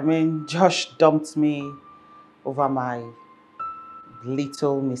do? I mean, Josh dumped me over my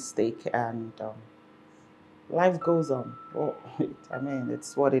little mistake and life goes on. Oh, I mean,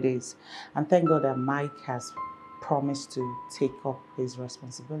 it's what it is. And thank God that Mike has promised to take up his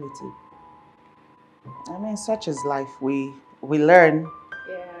responsibility. I mean, such is life. We learn.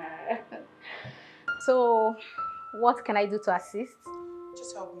 Yeah. So, what can I do to assist?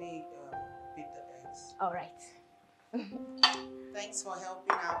 Just help me beat the eggs. All right. Thanks for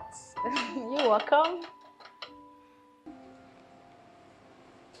helping out. You're welcome.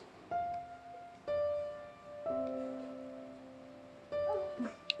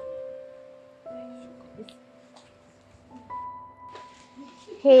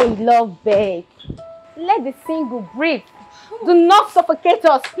 Hey, love babe. Let the single breathe. Do not suffocate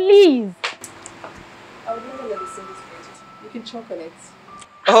us, please. I would never let the singles breathe. You can choke on it.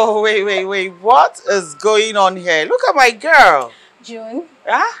 Oh, wait. What is going on here? Look at my girl. June,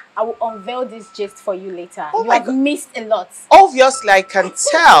 Huh? I will unveil this gist for you later. Oh you have missed a lot. Obviously, I can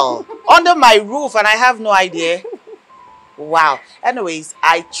tell. Under my roof and I have no idea. Wow. Anyways,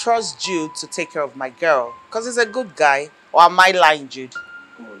 I trust Jude to take care of my girl. Because he's a good guy. Or am I lying, Jude?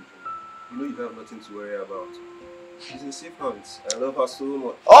 Come on, Jude. You know you have nothing to worry about. She's in safe hands. I love her so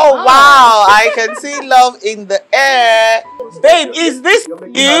much. Oh, wow. I can see love in the air. Babe, is this you?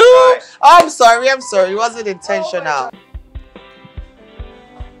 Oh, I'm sorry. It wasn't intentional.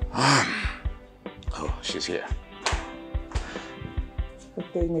 Oh, she's here.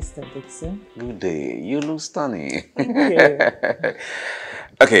 Good day, Mr. Dixon. Good day. You look stunning. Thank you.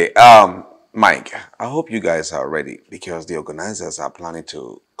 Okay, Mike, I hope you guys are ready because the organizers are planning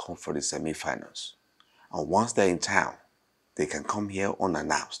to come for the semi-finals. And once they're in town, they can come here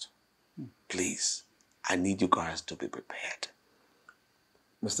unannounced. Please, I need you guys to be prepared.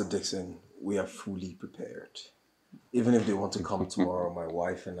 Mr. Dixon, we are fully prepared. Even if they want to come tomorrow, my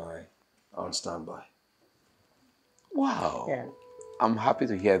wife and I are on standby. Wow. Yeah. I'm happy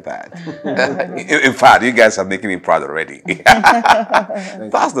to hear that. In fact, you guys are making me proud already.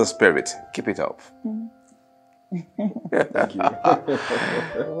 That's the spirit. Keep it up. Thank you.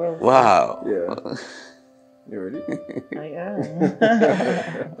 Wow. Yeah. You ready? I am.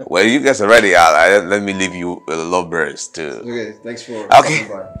 Well, you guys are ready. Let me leave you lovebirds too. Okay, thanks for Okay. coming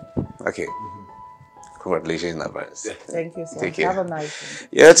by. Okay. Congratulations in advance. Thank you, sir. Take care. Have a nice one.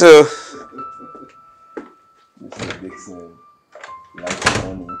 You too. Mr. Dixon. Like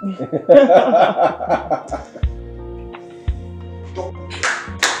money.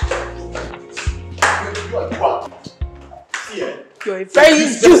 You're a very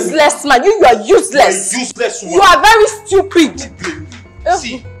useless man. You are useless. You're useless one. You are very stupid.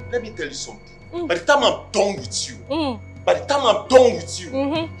 See, let me tell you something. By the time I'm done with you, you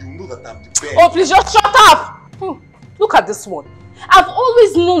know that I'm the best. Oh, please just shut up. Look at this one. I've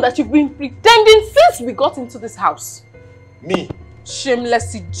always known that you've been pretending since we got into this house. Me?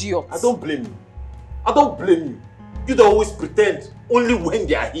 Shameless idiot. I don't blame you. I don't blame you. You don't always pretend only when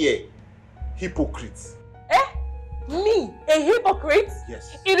they are here. Hypocrites. Eh? Me? A hypocrite?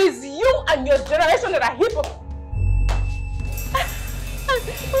 Yes. It is you and your generation that are hypocrites.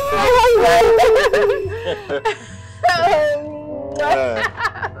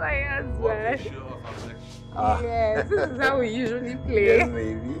 My husband. Yes, this is how we usually play. Yes,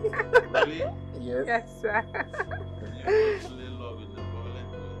 baby. Really? Yes. Yes, sir. You usually love in the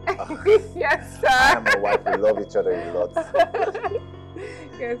violent way. Yes, sir. I and my wife, we love each other a lot.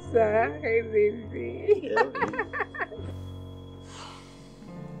 Yes, sir. Hey, baby. Yeah, baby.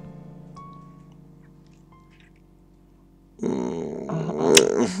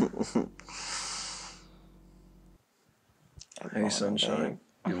 Hey, sunshine.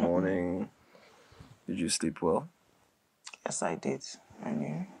 Good morning. Did you sleep well? Yes, I did. And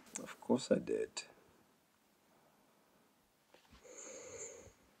you? Of course I did.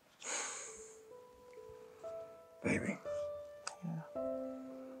 Baby. Yeah.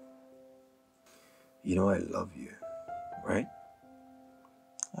 You know I love you, right?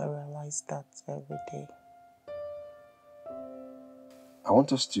 I realize that every day. I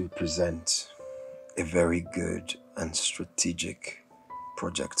want us to present a very good and strategic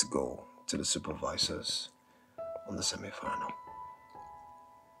project goal to the supervisors on the semi-final.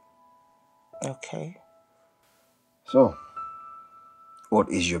 Okay. So, what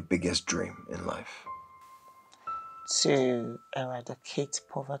is your biggest dream in life? To eradicate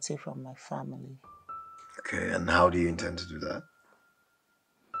poverty from my family. Okay, and how do you intend to do that?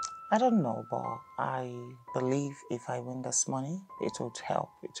 I don't know, but I believe if I win this money, it would help.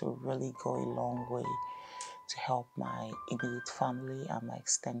 It will really go a long way to help my immediate family and my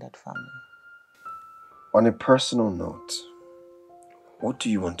extended family. On a personal note, what do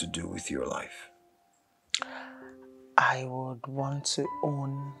you want to do with your life? I would want to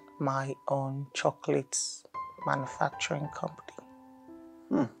own my own chocolate manufacturing company.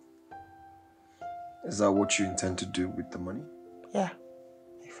 Is that what you intend to do with the money? Yeah,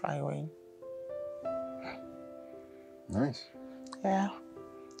 if I win. Nice. Yeah.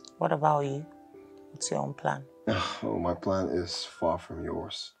 What about you? What's your own plan? Oh, my plan is far from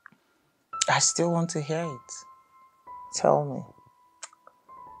yours. I still want to hear it. Tell me.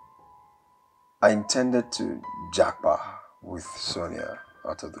 I intended to jackpot with Sonia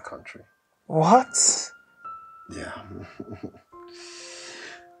out of the country. What? Yeah.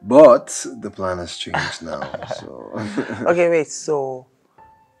 But the plan has changed now, so... Okay, wait, so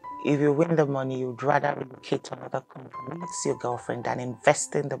if you win the money, you'd rather relocate to another company, see your girlfriend, than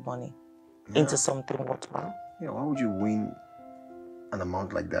investing the money into something worthwhile? Yeah, why would you win an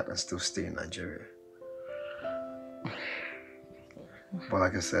amount like that and still stay in Nigeria? But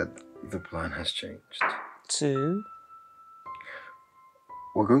like I said, the plan has changed. To?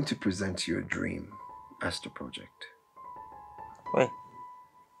 We're going to present your dream as the project. Wait,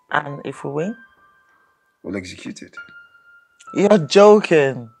 and if we win? We'll execute it. You're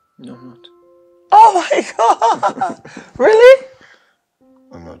joking. No, I'm not. Oh my God! Really?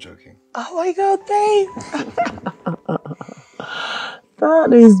 I'm not joking. Oh my God, babe.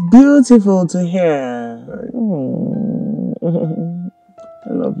 That is beautiful to hear.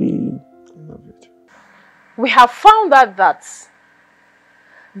 I love you. I love you too. We have found out that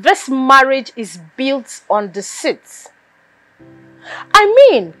this marriage is built on deceit. I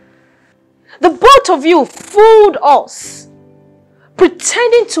mean, the both of you fooled us,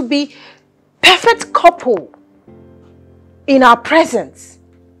 pretending to be perfect couple in our presence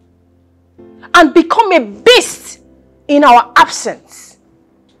and become a beast in our absence.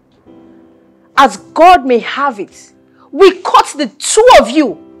 As God may have it, we caught the two of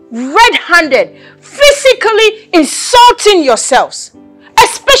you red-handed, physically insulting yourselves,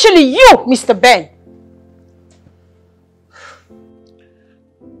 especially you, Mr. Ben.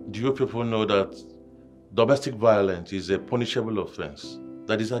 Do you people know that domestic violence is a punishable offense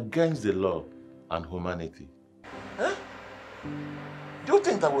that is against the law and humanity? Huh? Do you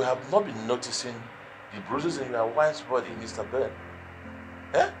think that we have not been noticing the bruises in your wife's body, Mr. Ben?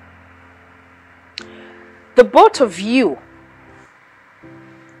 Huh? The both of you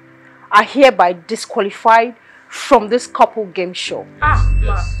are hereby disqualified from this couple game show.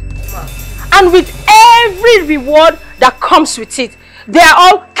 Yes. And with every reward that comes with it, they are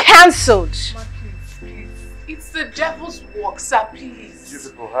all cancelled. Please. It's the devil's work, sir, please. You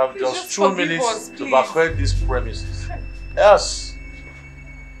people have Please just just 2 forgive minutes us, to please. vacate these premises. Yes.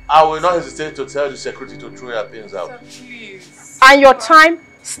 I will not hesitate to tell the security to throw your things out. Sir, please. And your time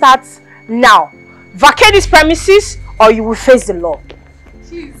starts now. Vacate these premises or you will face the law.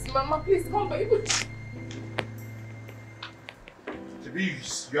 Please, Mama, please come back.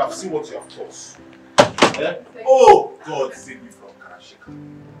 You have seen what you have caused. Eh? Oh, God save me from Karashika.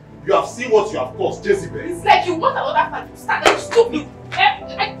 You have seen what you have caused, Jezebel. It's like you want another fight to start. Are you stupid?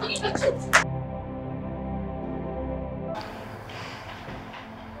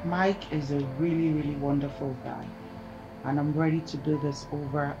 Mike is a really, really wonderful guy. And I'm ready to do this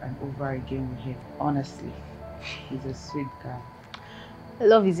over and over again with him. Honestly, he's a sweet guy.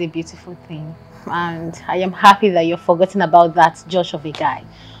 Love is a beautiful thing. And I am happy that you've forgotten about that Josh of a guy.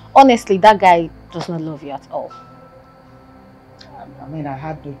 Honestly, that guy does not love you at all. I mean, I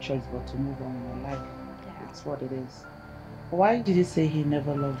had no choice but to move on in my life. Yeah. It's what it is. Why did he say he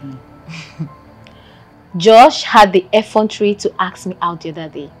never loved me? Josh had the effrontery to ask me out the other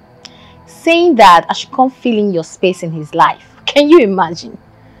day, saying that I should come fill in your space in his life. Can you imagine?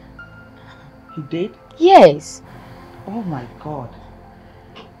 He did? Yes. Oh my God.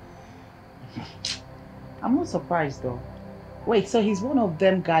 I'm not surprised though. Wait, so he's one of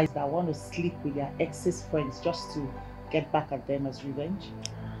them guys that want to sleep with their ex's friends just to get back at them as revenge?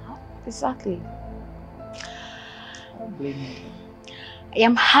 Exactly. don't blame me. I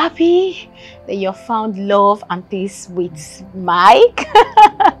am happy that you found love and peace with Mike.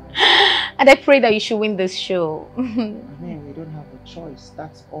 And I pray that you should win this show. I mean, we don't have a choice.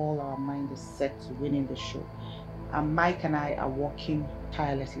 That's all our mind is set to winning the show. And Mike and I are working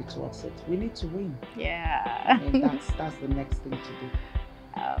tirelessly towards it. We need to win. Yeah. I mean, that's the next thing to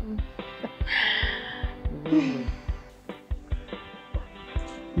do.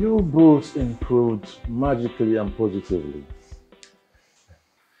 You both improved magically and positively.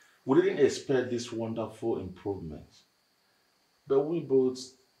 We didn't expect this wonderful improvement, but we both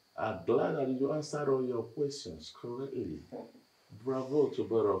are glad that you answered all your questions correctly. Bravo to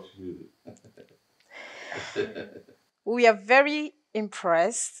both of you. We are very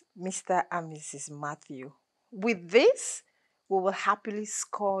impressed, Mr. and Mrs. Matthew. With this, we will happily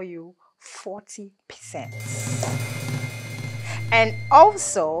score you 40%. And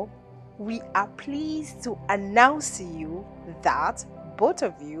also, we are pleased to announce to you that both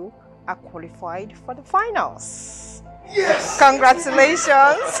of you are qualified for the finals. Yes!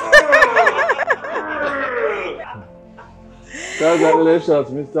 Congratulations! Congratulations,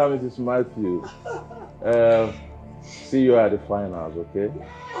 Mr. and Mrs. Matthew. See you at the finals, okay?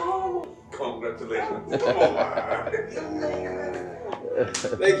 Oh, congratulations.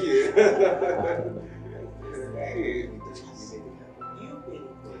 Thank you. Hey.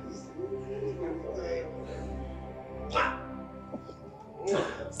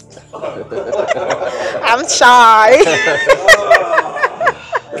 I'm shy.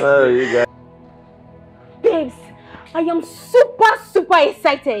 Oh, you guys. Babes, I am super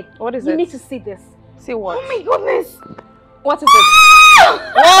excited. What is you it? You need to see this. See what? Oh my goodness. What is it?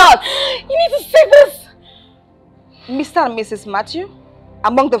 What? You need to see this. Mr. and Mrs. Matthew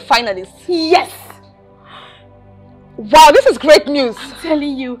among the finalists. Yes. Wow, this is great news. I'm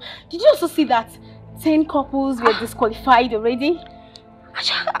telling you. Did you also see that 10 couples were disqualified already?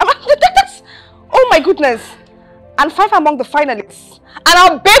 Oh my goodness. And 5 among the finalists. And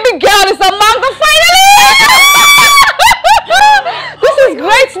our baby girl is among the finalists! This is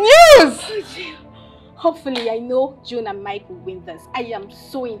great news! Hopefully, I know June and Mike will win this. I am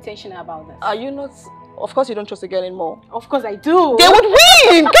so intentional about this. Are you not? Of course you don't trust the girl anymore. Of course I do. They would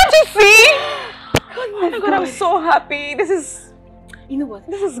win! Can't you see? Oh my God, I'm so happy. This is... You know what?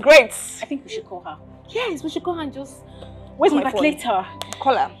 This is great. I think we should call her. Yes, we should call her and just... Where's my phone? Later.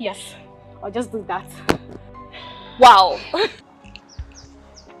 Call her. Yes, I'll just do that. Wow.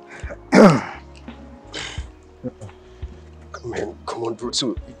 Come on, bro.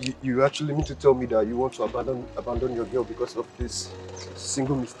 So you actually mean to tell me that you want to abandon your girl because of this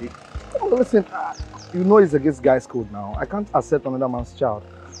single mistake? Well, listen, you know it's against guys' code now. I can't accept another man's child.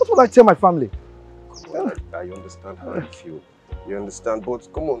 What would I tell my family? Come on, I understand how you feel. You understand, but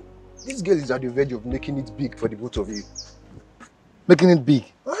come on. This girl is at the verge of making it big for the both of you. Making it big?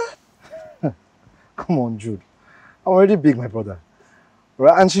 Come on, Jude. I'm already big, my brother.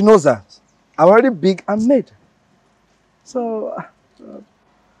 Right? And she knows that. I'm already big and made. So...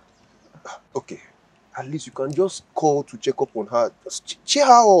 Okay. At least you can just call to check up on her. Just cheer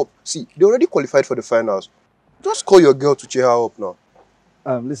her up. See, they already qualified for the finals. Just call your girl to cheer her up now.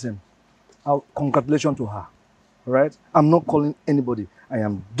 Listen, congratulations to her. Right? I'm not calling anybody. I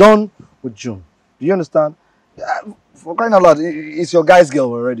am done with June. Do you understand? For crying out loud, it's your guy's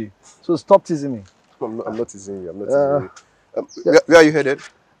girl already. So stop teasing me. I'm not teasing you. I'm not teasing you. Where are you headed?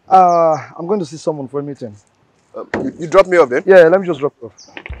 I'm going to see someone for a meeting. You drop me off then? Yeah, let me just drop you off.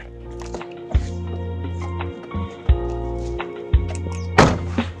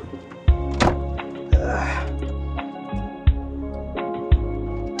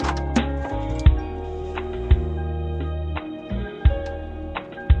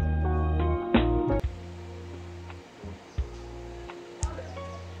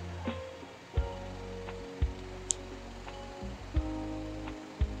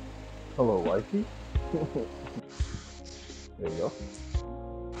 Hello, wifey. There you go.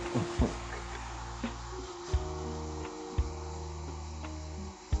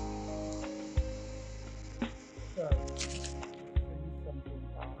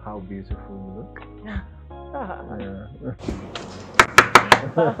 How beautiful you look.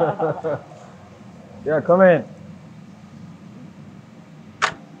 Yeah, come in.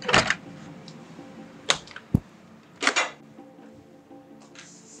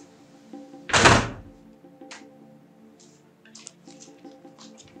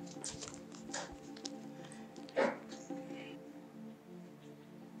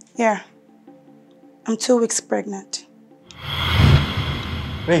 Yeah. I'm 2 weeks pregnant.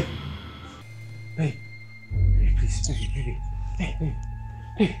 Hey, please, baby.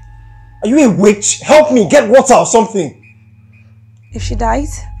 Hey. Are you a witch? Help me, get water or something. If she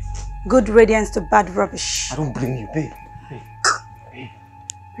dies, good radiance to bad rubbish. I don't blame you, babe.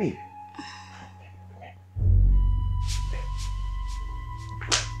 Babe.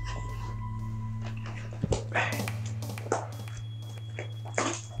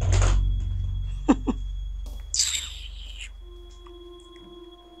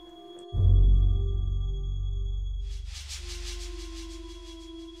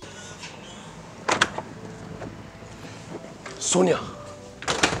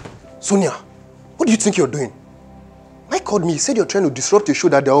 Sonia, what do you think you're doing? Mike called me, he said you're trying to disrupt a show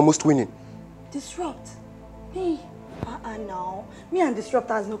that they're almost winning. Disrupt? Me? No. Me and disrupt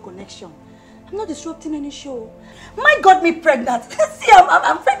has no connection. I'm not disrupting any show. Mike got me pregnant. See,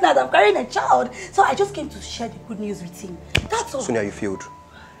 I'm pregnant, I'm carrying a child. So I just came to share the good news with him. That's all. Sonia, you failed.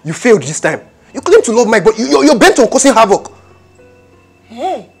 You failed this time. You claim to love Mike, but you're bent on causing havoc.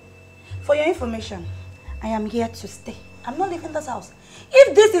 Hey, for your information, I am here to stay. I'm not leaving this house.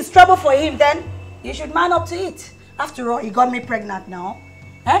 If this is trouble for him, then you should man up to it. After all, he got me pregnant now.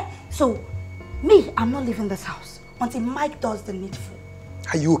 So, me, I'm not leaving this house until Mike does the needful.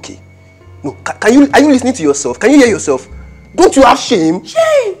 Are you okay? No, are you listening to yourself? Can you hear yourself? Don't you have shame?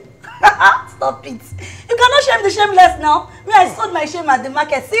 Shame? Stop it. You cannot shame the shameless now. Me, I sold my shame at the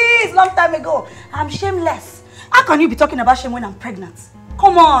market since long time ago. I'm shameless. How can you be talking about shame when I'm pregnant?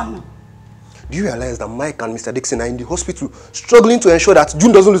 Come on. Do you realize that Mike and Mr. Dixon are in the hospital struggling to ensure that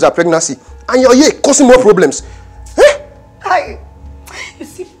June doesn't lose her pregnancy? And you're here causing more problems. You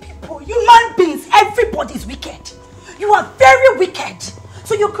see, people, human beings, everybody is wicked. You are very wicked.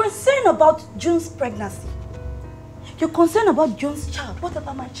 So you're concerned about June's pregnancy. You're concerned about June's child. What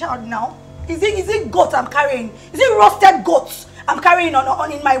about my child now? Is it goat I'm carrying? Is it roasted goats I'm carrying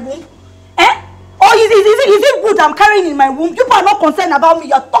on in my womb? Or is it wood I'm carrying in my womb? You are not concerned about me.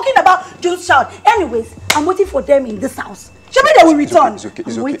 You're talking about June's child. Anyways, I'm waiting for them in this house. Show me they will return.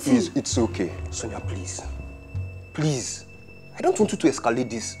 It's okay. Sonia, please. Please. I don't want you to escalate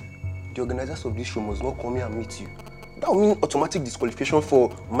this. The organizers of this show must not come here and meet you. That will mean automatic disqualification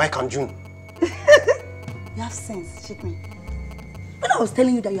for Mike and June. You have sense, shake me. When I was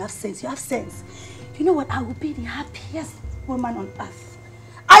telling you that you have sense, You know what? I will be the happiest woman on earth.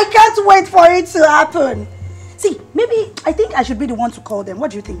 I can't wait for it to happen. See, maybe I think I should be the one to call them.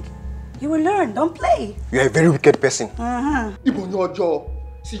 What do you think? You will learn. Don't play. You are a very wicked person.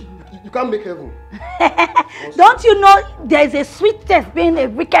 See, you can't make heaven. Don't you know there is a sweet taste being a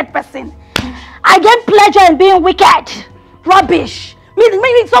wicked person? I get pleasure in being wicked. Rubbish.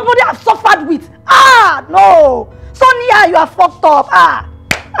 Maybe somebody I've suffered with. No. Sonia, you are fucked up.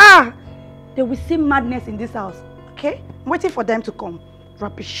 They will see madness in this house. Okay? I'm waiting for them to come.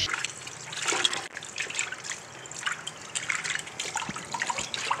 Rubbish.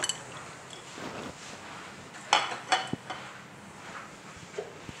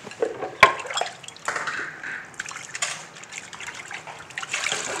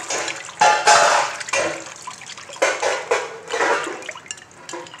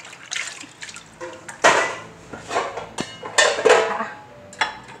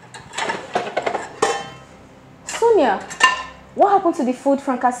 What happened to the food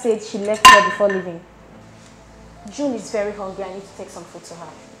Franca said she left here before leaving? June is very hungry. I need to take some food to her.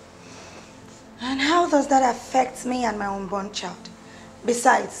 And how does that affect me and my unborn child?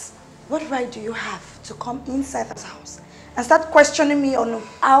 Besides, what right do you have to come inside this house and start questioning me on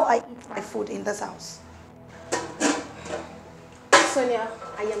how I eat my food in this house? Sonia,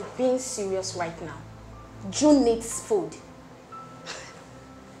 I am being serious right now. June needs food.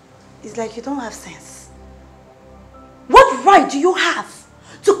 It's like you don't have sense. What right do you have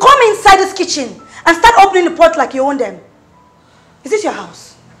to come inside this kitchen and start opening the pot like you own them? Is this your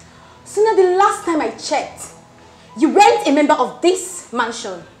house? Sonia, the last time I checked, you weren't a member of this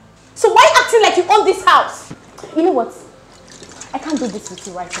mansion. So why acting like you own this house? You know what? I can't do this with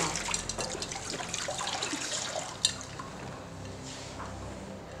you right now.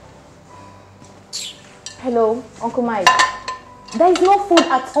 Hello, Uncle Mike. There is no food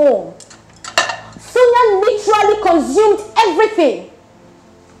at home. Sonia literally consumed everything.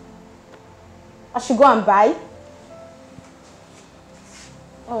 I should go and buy?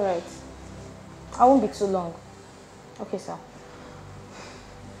 Alright. I won't be too long. Okay, sir.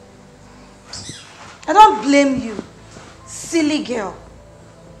 I don't blame you, silly girl.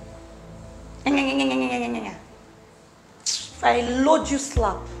 If I load you,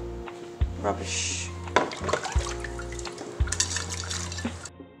 slap. Rubbish.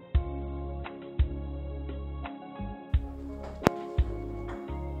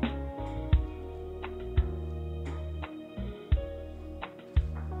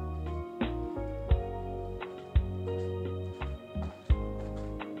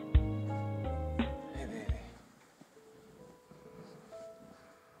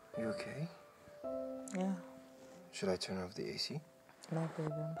 Should I turn off the AC? No,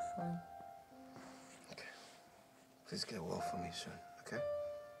 baby, I'm fine. Okay. Please get well for me soon, okay?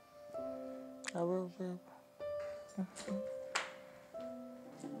 I will, babe.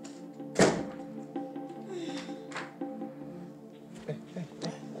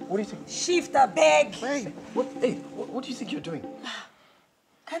 What do you think? Shift a bag. Hey, what do you think you're doing?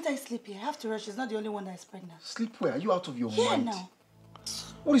 Can't I sleep here? After all, she's not the only one that is pregnant. Sleep where? Are you out of your Here mind? now.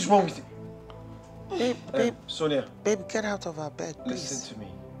 What is wrong with you? Babe, Sonia. Babe, get out of our bed, please. Listen to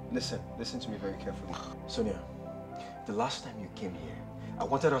me. Listen to me very carefully. Sonia, the last time you came here, I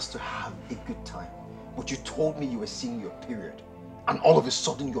wanted us to have a good time. But you told me you were seeing your period. And all of a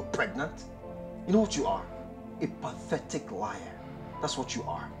sudden you're pregnant? You know what you are? A pathetic liar. That's what you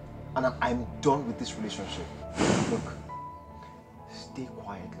are. And I'm done with this relationship. Look, stay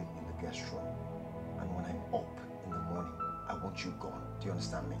quietly in the guest room. And when I'm up in the morning, I want you gone. Do you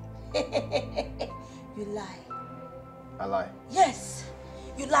understand me? You lie. I lie. Yes,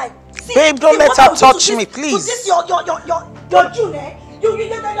 you lie. See, Babe, don't let her touch me, please. To this your June, eh? You're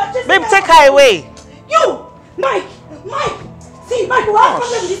just Babe, take her away. You, Mike. See, Mike, we have a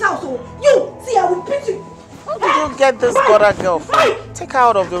problem in this house. Oh. You, see, I will beat you. How did you get this gutter girl from? Take her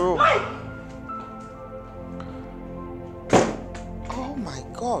out of the room. Mike. Oh my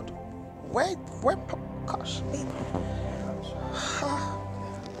God. Where, gosh, babe.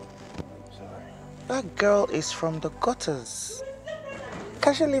 That girl is from the gutters.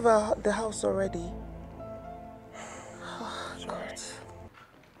 Can she leave the house already? Oh, God.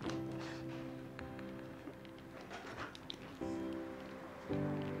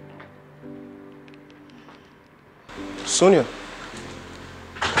 Sonia,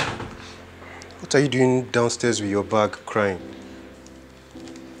 what are you doing downstairs with your bag crying?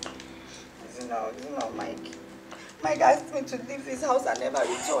 This is not Mike. Mike asked me to leave this house and never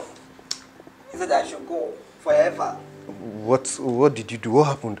return. He said I should go forever. What did you do? What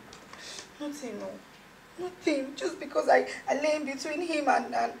happened? Nothing, no. Nothing. Just because I lay in between him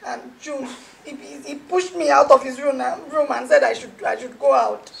and June. He pushed me out of his room and said I should go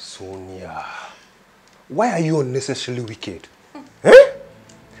out. Sonia, why are you unnecessarily wicked? Eh?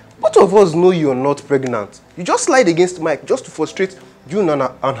 Both of us know you're not pregnant. You just lied against Mike just to frustrate June and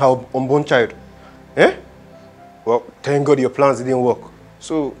her unborn child. Eh? Well, thank God your plans didn't work.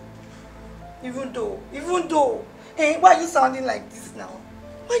 So... Even though, hey, why are you sounding like this now?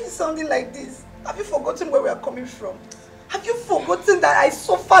 Why are you sounding like this? Have you forgotten where we are coming from? Have you forgotten that I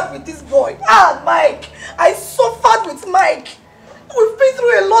suffered with this boy? Mike! I suffered with Mike! We've been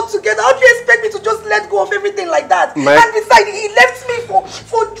through a lot together. How do you expect me to just let go of everything like that? Mike. And besides, he left me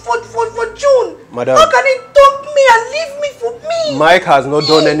for June. Madam. How can he dump me and leave me for me? Mike has not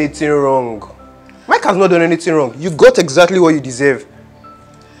done anything wrong. Mike has not done anything wrong. You got exactly what you deserve.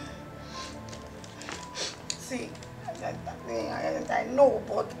 See, I know,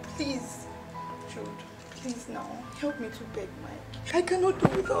 but please, Jude, please now, help me to beg Mike. I cannot do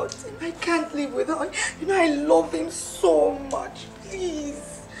without him. I can't live without him. You know, I love him so much.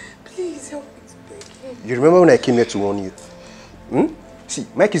 Please help me to beg him. You remember when I came here to warn you? Hmm? See,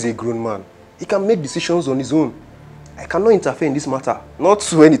 Mike is a grown man. He can make decisions on his own. I cannot interfere in this matter, not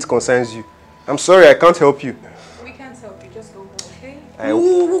when it concerns you. I'm sorry, I can't help you. We can't help you, just go home, okay?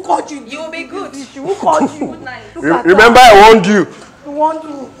 Who called you? You will be good. Who called you? Good night. Remember I warned you. You want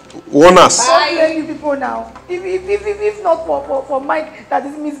to Warn us. Stop playing you people now. If not for Mike that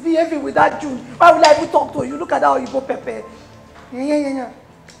is misbehaving with that June, why would I even talk to you? Look at how you go Pepe. Yeah.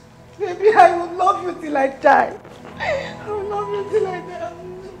 Baby, I will love you till I die. I will love you till I die.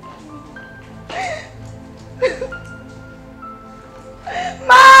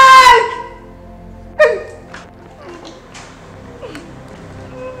 Mike!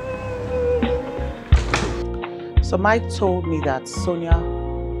 So Mike told me that Sonia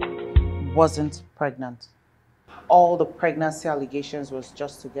wasn't pregnant. All the pregnancy allegations was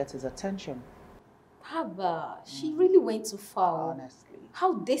just to get his attention. Haba, she really went too far. Honestly.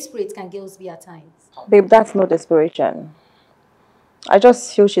 How desperate can girls be at times? Babe, that's no desperation. I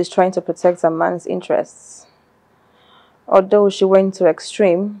just feel she's trying to protect a man's interests. Although she went to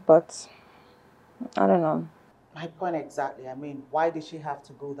extreme, but I don't know. My point exactly. I mean, why did she have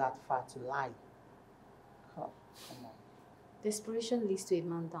to go that far to lie? Oh, come on. Desperation leads to a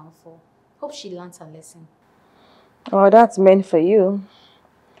man's downfall. Hope she learns her lesson. Oh, that's meant for you.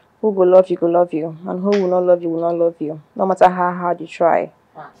 Who will love you, will love you. And who will not love you, will not love you. No matter how hard you try.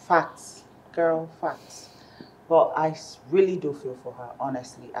 Facts. Girl, facts. But I really do feel for her.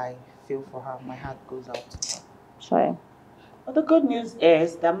 Honestly, I feel for her. My heart goes out to her. Sorry. But the good news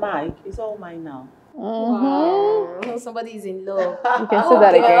is that Mike is all mine now. Wow. Somebody is in love. You can say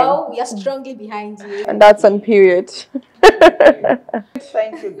that Girl, again. we are strongly behind you. And that's on period.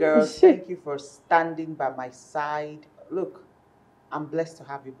 Thank you, girls. Thank you for standing by my side. Look, I'm blessed to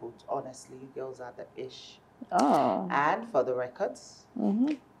have you both. Honestly, you girls are the ish. Oh. And for the records,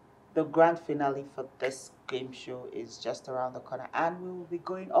 the grand finale for this game show is just around the corner, and we will be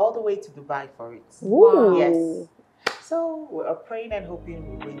going all the way to Dubai for it. Ooh. Yes. So we are praying and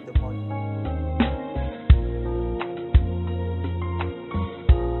hoping we win the money.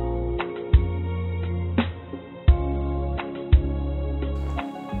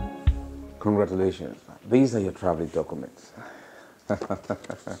 Congratulations. These are your traveling documents.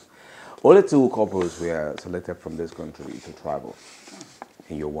 Only 2 couples were selected from this country to travel,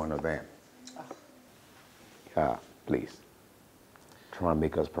 and you're one of them. Yeah, please. Try and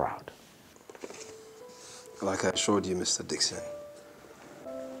make us proud. Like I assured you, Mr. Dixon,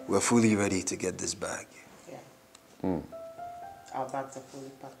 we're fully ready to get this bag. Yeah. Our bags are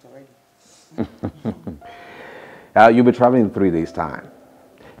fully packed already. You'll be traveling in 3 days' time.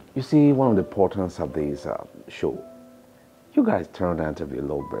 You see, one of the importance of this show, you guys turned out to be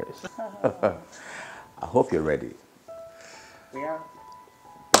lovebirds. I hope you're ready. We are.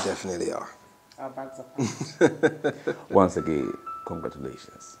 We definitely are. Our bags are packed. Once again,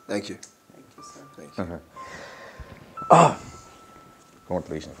 congratulations. Thank you. Thank you, sir. Thank you.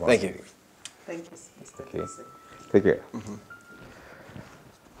 Congratulations. Thank you. Thank you, Mr. Okay. Dixon. Take care.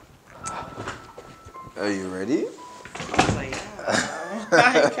 Are you ready?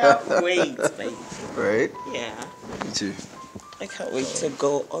 I can't wait, baby. Right? Yeah. Me too. I can't wait to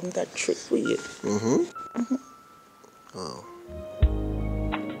go on that trip with you. Oh.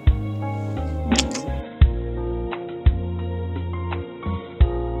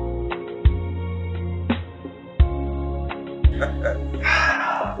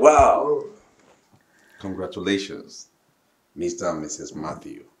 Wow. Congratulations, Mr. and Mrs.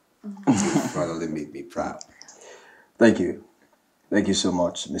 Matthew. You finally made me proud. Thank you. Thank you so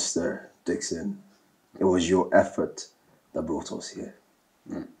much, Mr. Dixon. It was your effort that brought us here.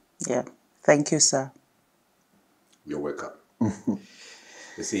 Yeah. Thank you, sir. You're welcome.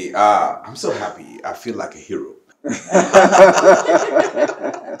 You see, I'm so happy. I feel like a hero.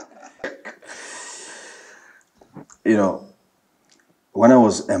 You know, when I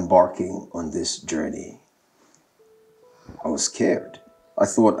was embarking on this journey, I was scared. I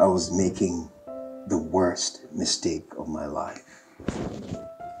thought I was making the worst mistake of my life.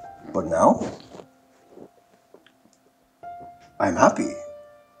 But now, I'm happy.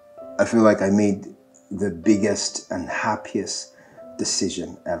 I feel like I made the biggest and happiest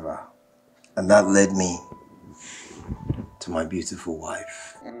decision ever. And that led me to my beautiful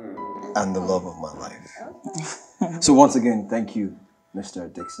wife and the love of my life. So once again, thank you, Mr.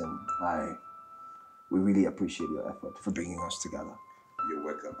 Dixon. We really appreciate your effort for bringing us together. You're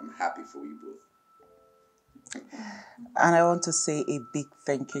welcome. I'm happy for you both. And I want to say a big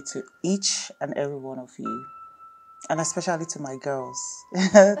thank you to each and every one of you. And especially to my girls.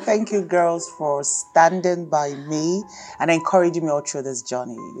 Thank you, girls, for standing by me and encouraging me all through this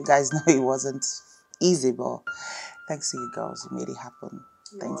journey. You guys know it wasn't easy, but thanks to you girls, you made it happen.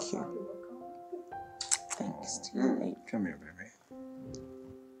 Thank you. Thanks to you, babe. Come here, baby.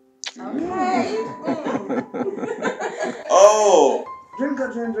 Oh! Drink.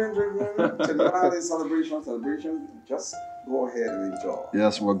 Celebration. Just go ahead and enjoy.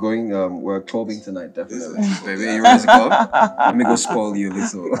 Yes, we're going, we're clubbing tonight, definitely. Baby, you ready to club? Let me go spoil you a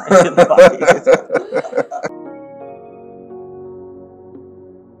little.